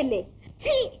 നിന്റെ അല്ലേ?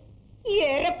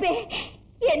 ഏറപ്പേ,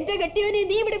 എന്റെ കെട്ടിയോനെ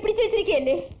നീ ഇവിടെ പിടിച്ചു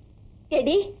വെച്ചിരിക്കല്ലേ?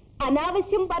 എടി,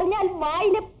 അനാവശ്യം പറഞ്ഞാൽ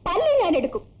വായിലെ പല്ല് ഞാൻ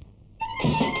എടുക്കും.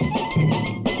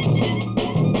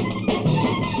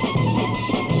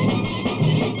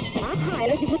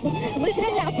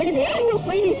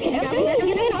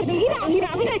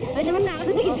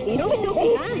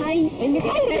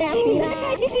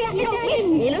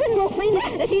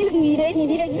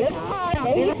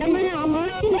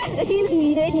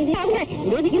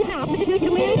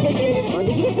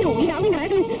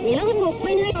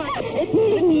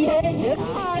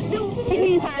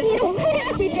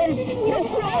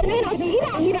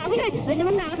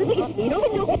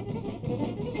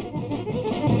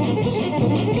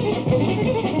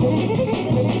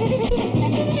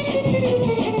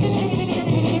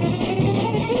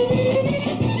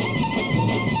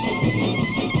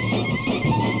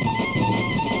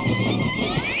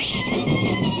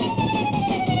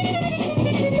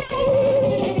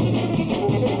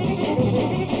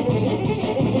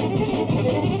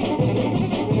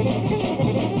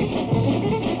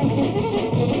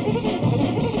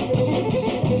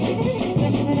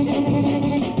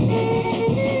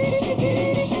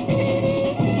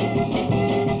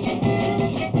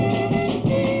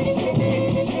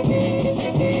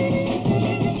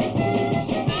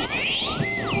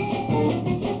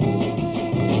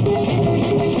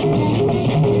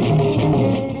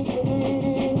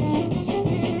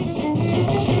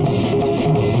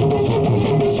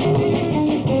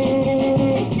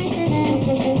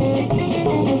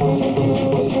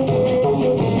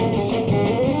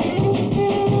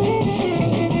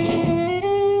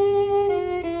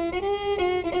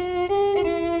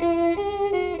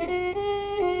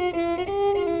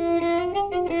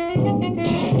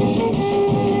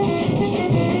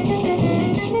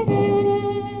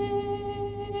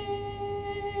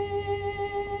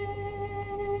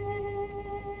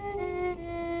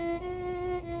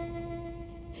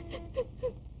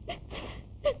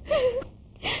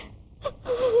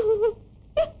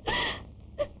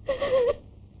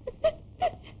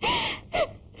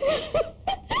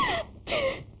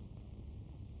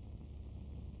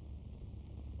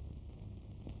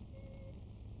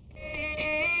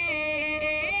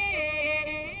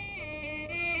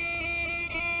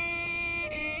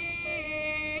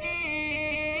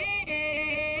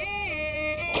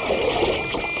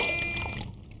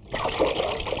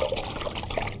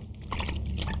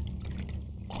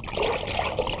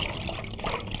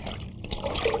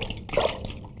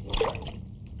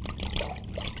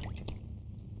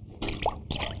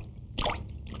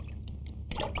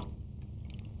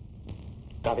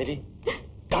 കാവേരി,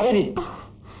 കാവേരി,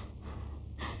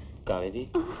 കാവേരി.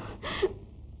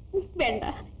 വേണ്ട,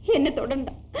 എന്നെ തൊടണ്ട.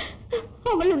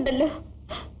 അവളുണ്ടല്ലോ.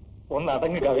 ഒന്ന്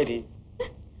അടങ്ങ് കാവേരി,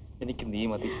 എനിക്ക് നീ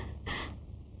മതി.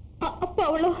 അപ്പൊ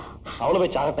അവളോ? അവള്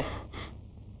പോയി ചാകട്ടെ.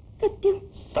 സത്യം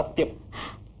സത്യം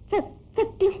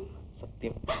സത്യം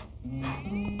സത്യം.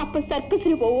 അപ്പൊ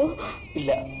സർക്കസിന് പോവോ?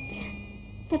 ഇല്ല.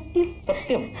 സത്യം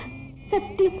സത്യം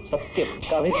സത്യം സത്യം.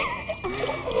 കാവേരി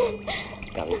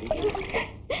കാവേരി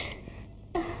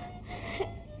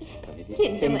കാവേരി,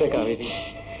 എന്താ Kaveri?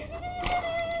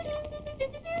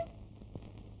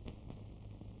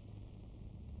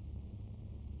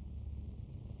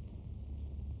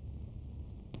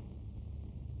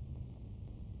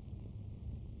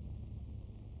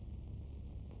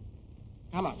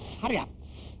 Come on, hurry up.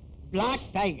 Black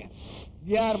tiger.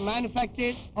 We are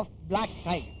manufactured of black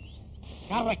tiger.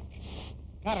 Correct.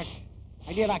 Correct.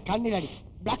 Idea kanniladi.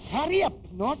 Black, hurry up.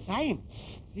 No time.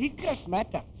 Secret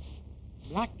matter.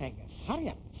 Black tiger. Hurry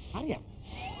up. Hurry up.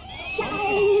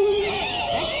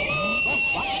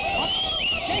 What?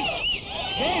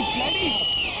 Hey, bloody.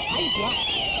 I block.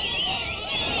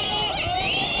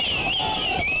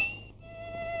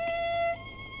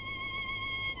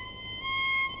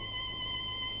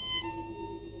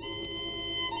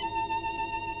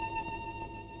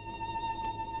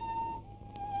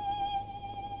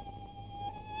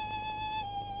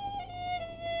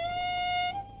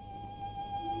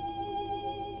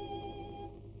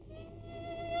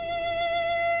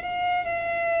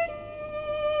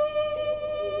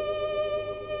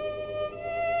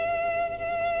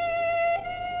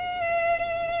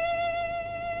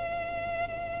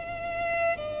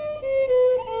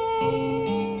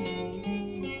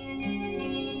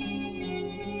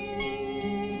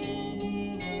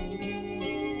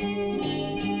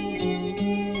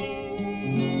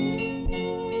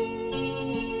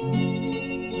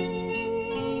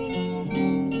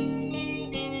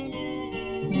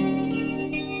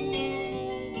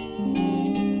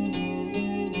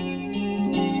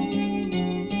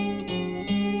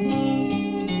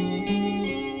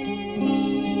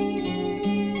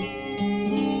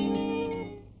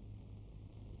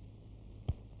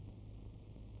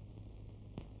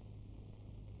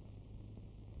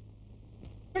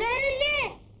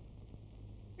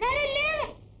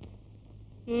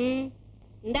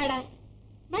 എന്താടാ?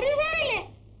 മരുത് സാറല്ലേ?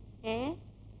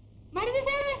 മരുത്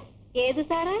sir? ഏത്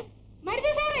sir?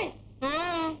 മരുത് sir. ആ,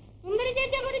 സുന്ദരി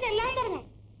ചേച്ചിയെ കുറിച്ച് എല്ലാം പറഞ്ഞു.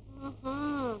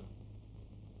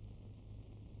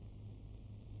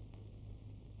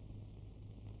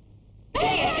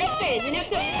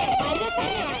 നിനക്ക്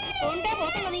തൊണ്ടേ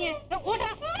പോത്തല്ല നീ.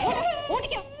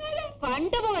 ഓടിക്കോ,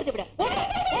 കണ്ടുപോകരുത് ഇവിടെ.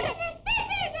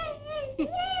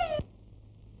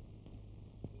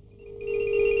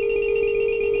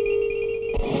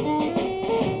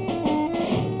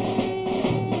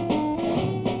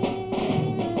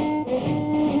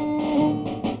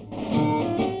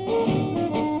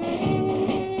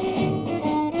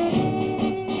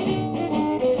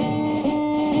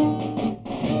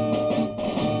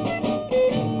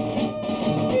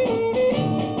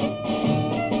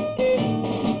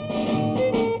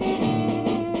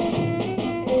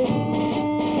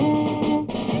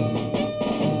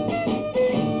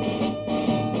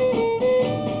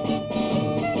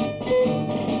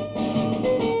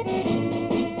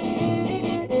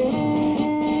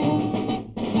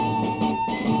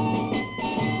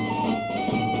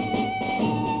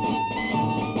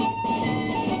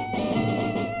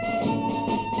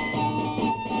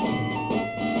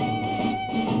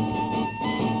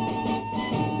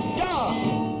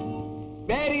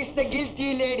 Guilty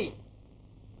lady.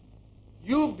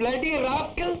 You bloody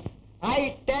rascal. I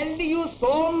tell you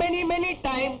so many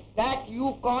times that you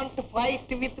can't fight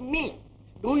with me.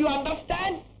 Do you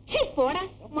understand? പോടാ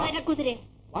മരക്കുതിരെ.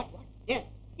 What? Yes.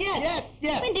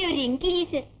 എന്റെ ഒരു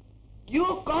English. You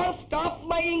can't stop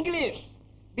my English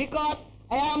because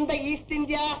I am the East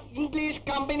India English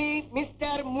Company,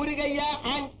 Mr. Murugaya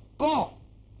and Co.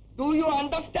 Do you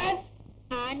understand?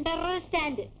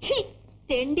 Understand.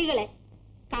 തെണ്ടികളെ,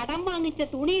 കടം വാങ്ങിച്ച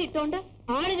തുണി ഇട്ടോണ്ട്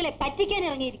ആളുകളെ പറ്റിക്കാൻ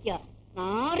ഇറങ്ങിയിരിക്കുക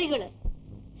നാറികള്.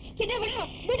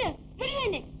 വിട്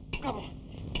തന്നെ.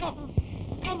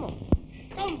 Come on.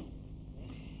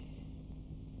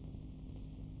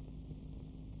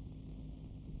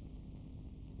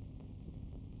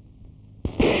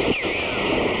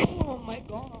 Oh my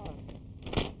God.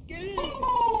 Kill.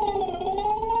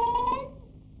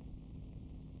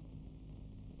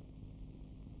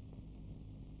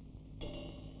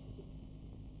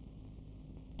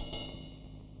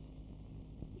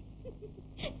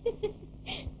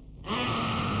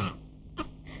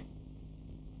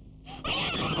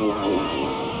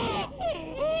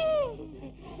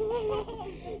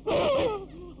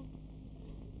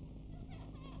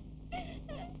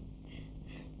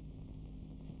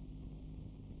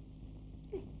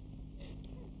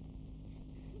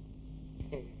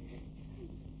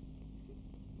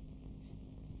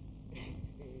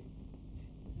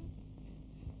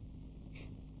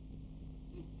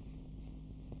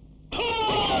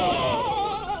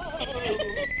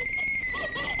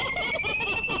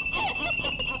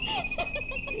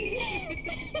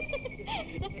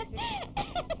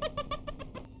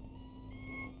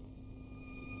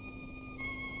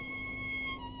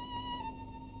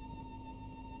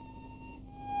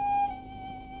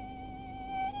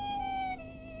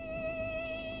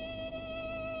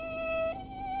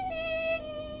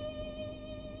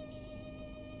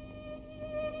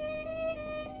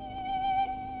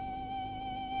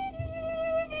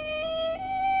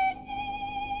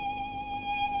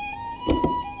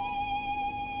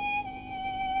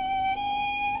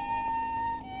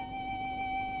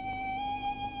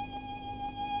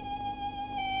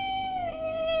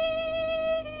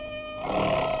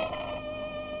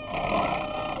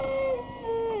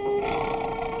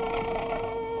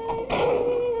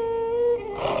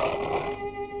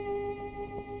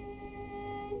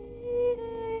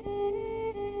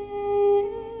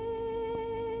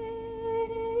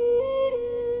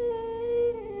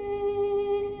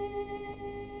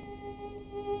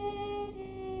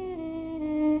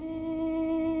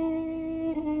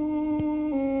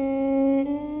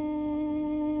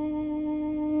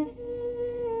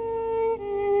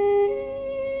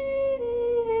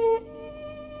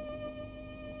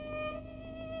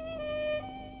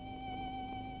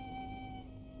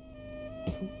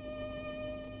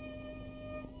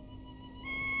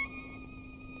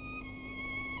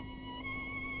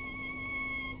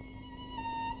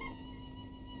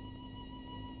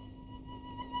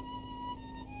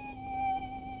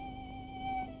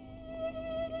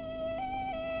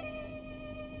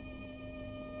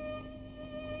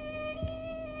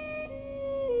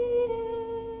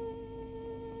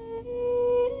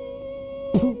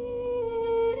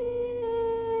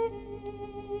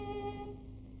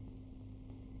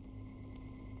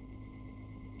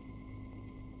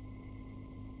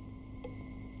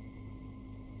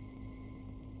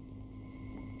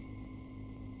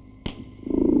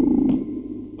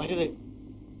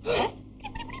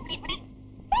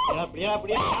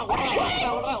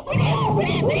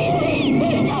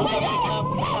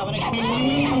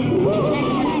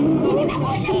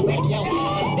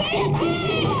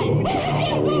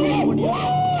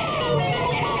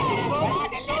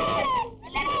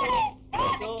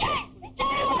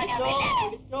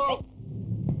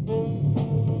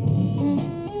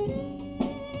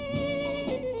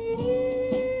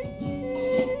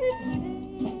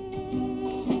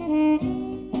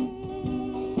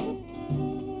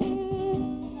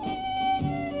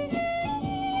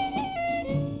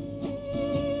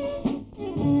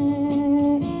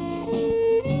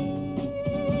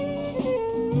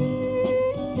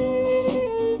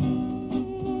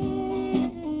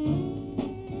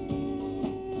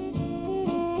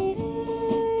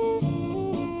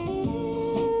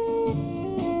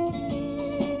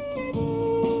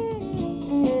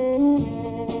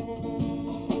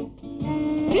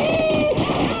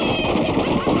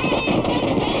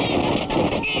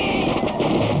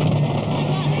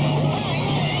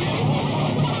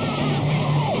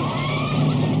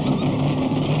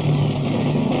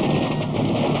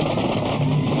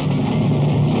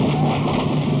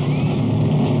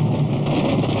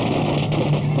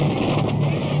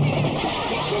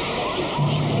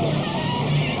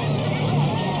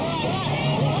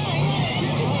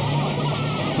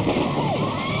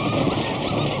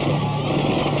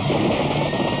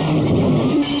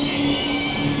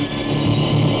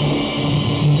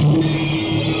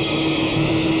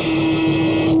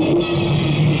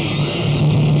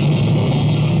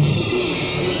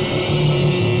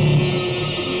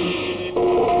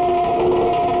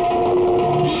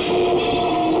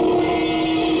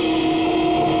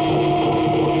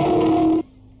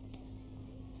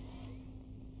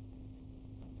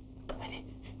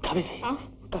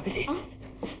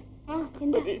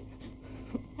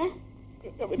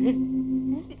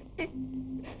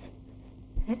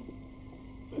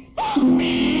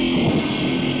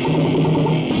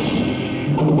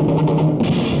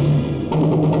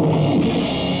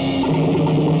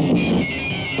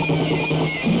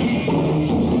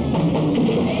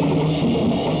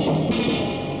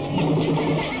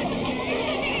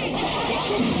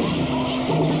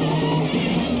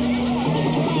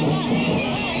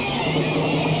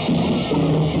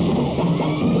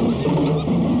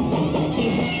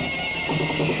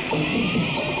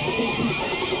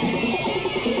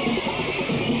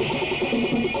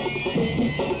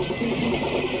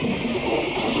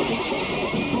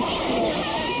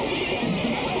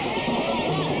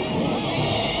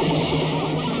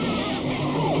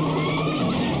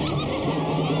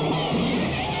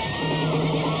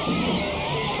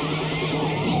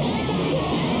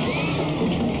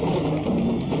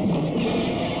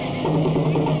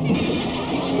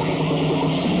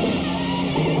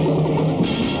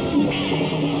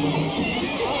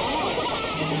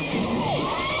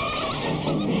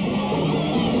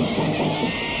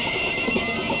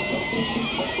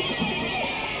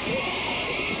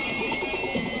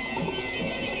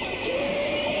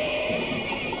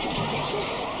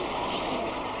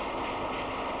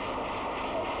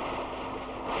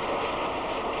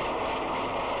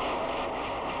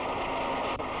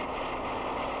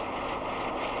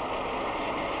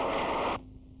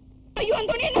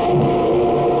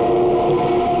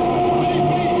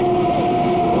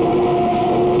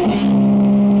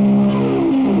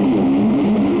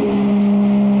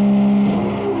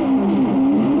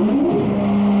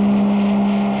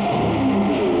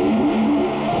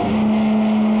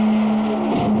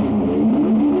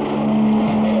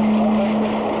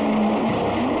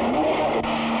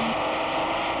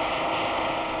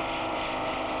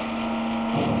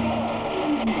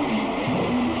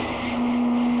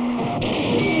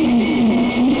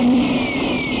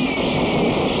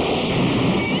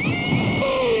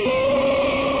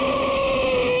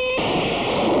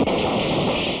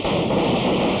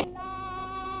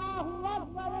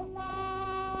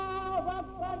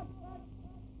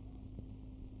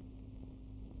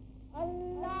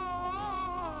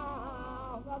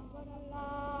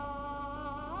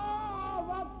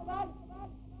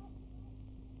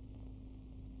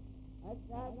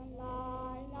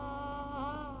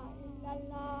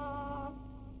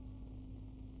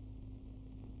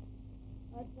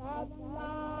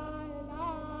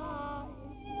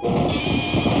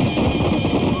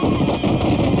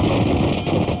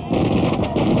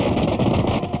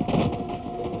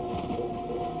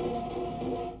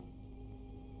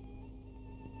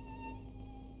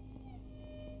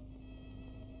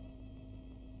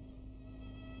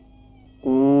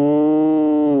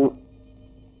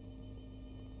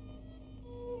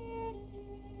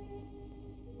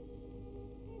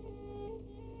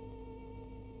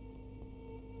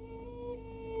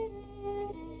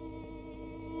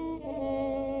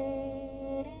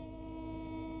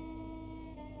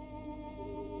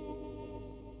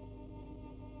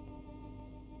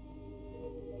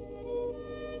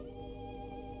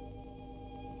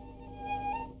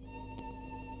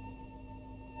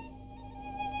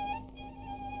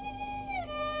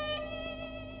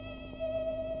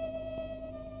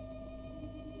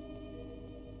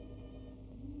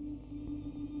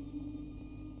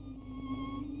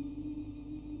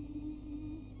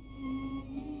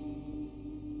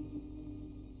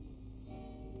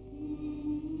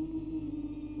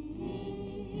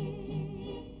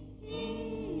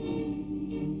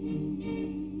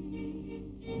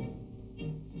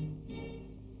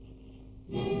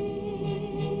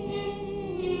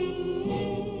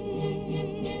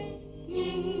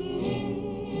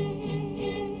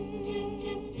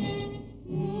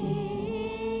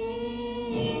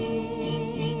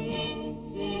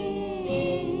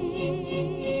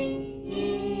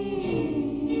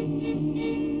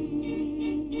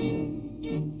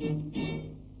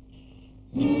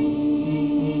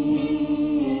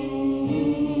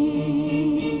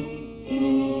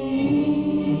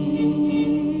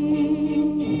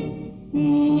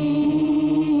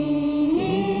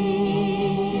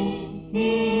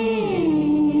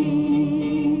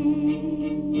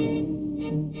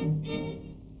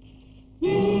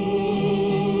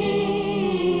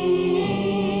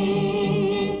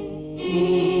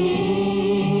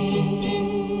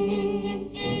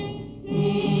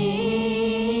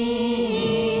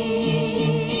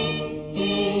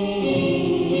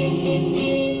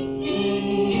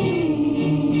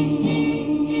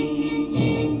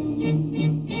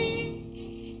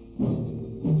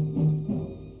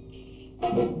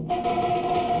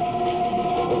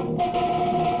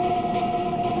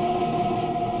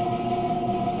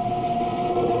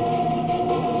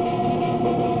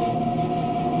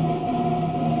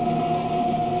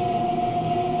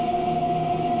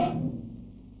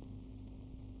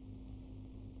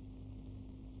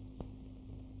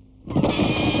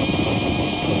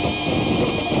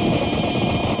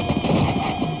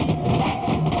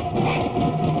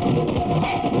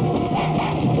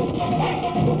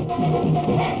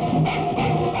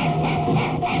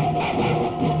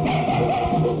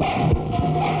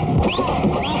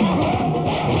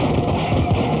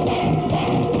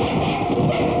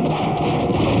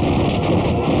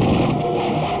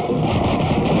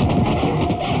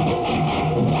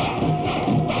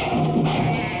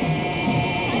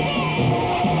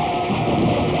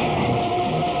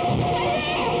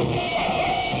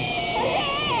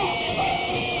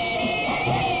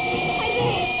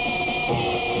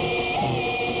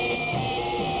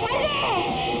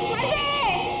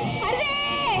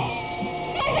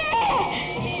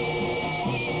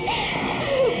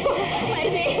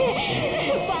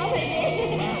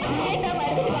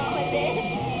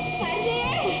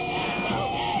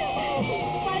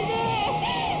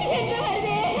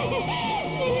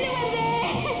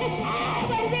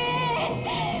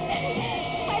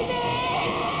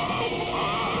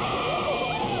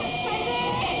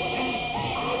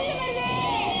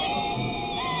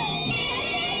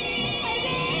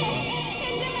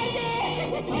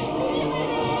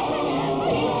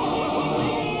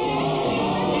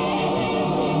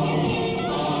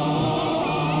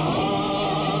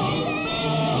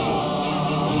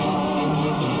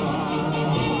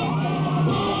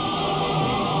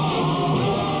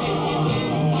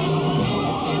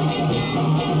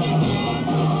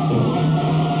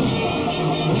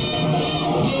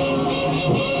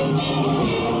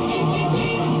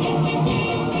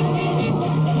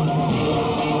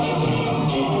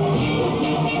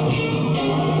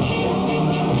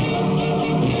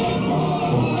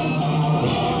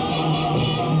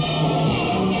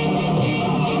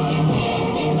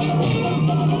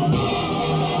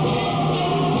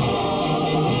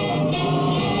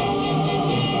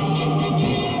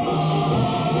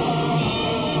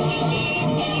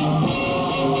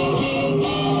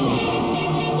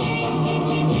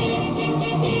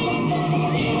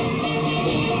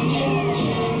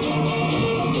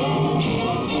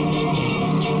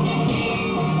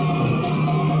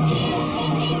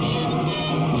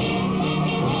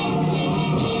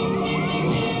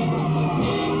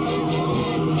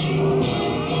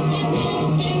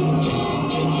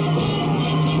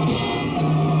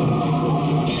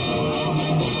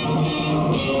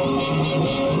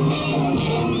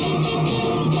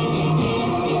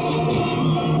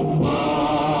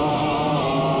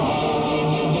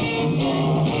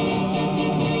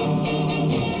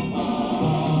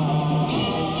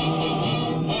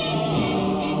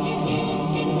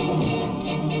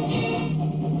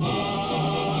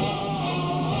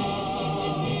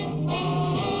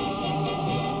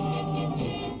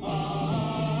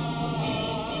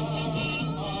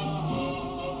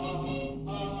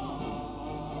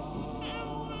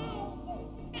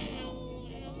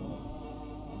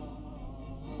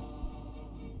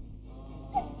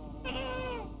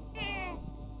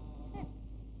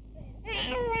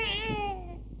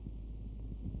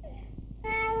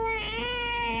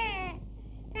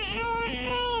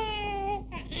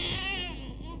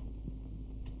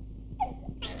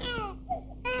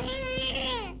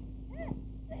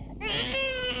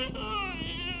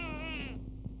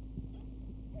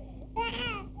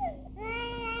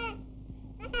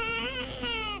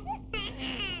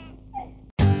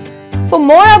 For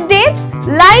more updates,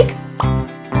 like,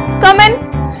 comment,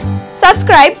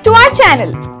 subscribe to our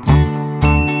channel.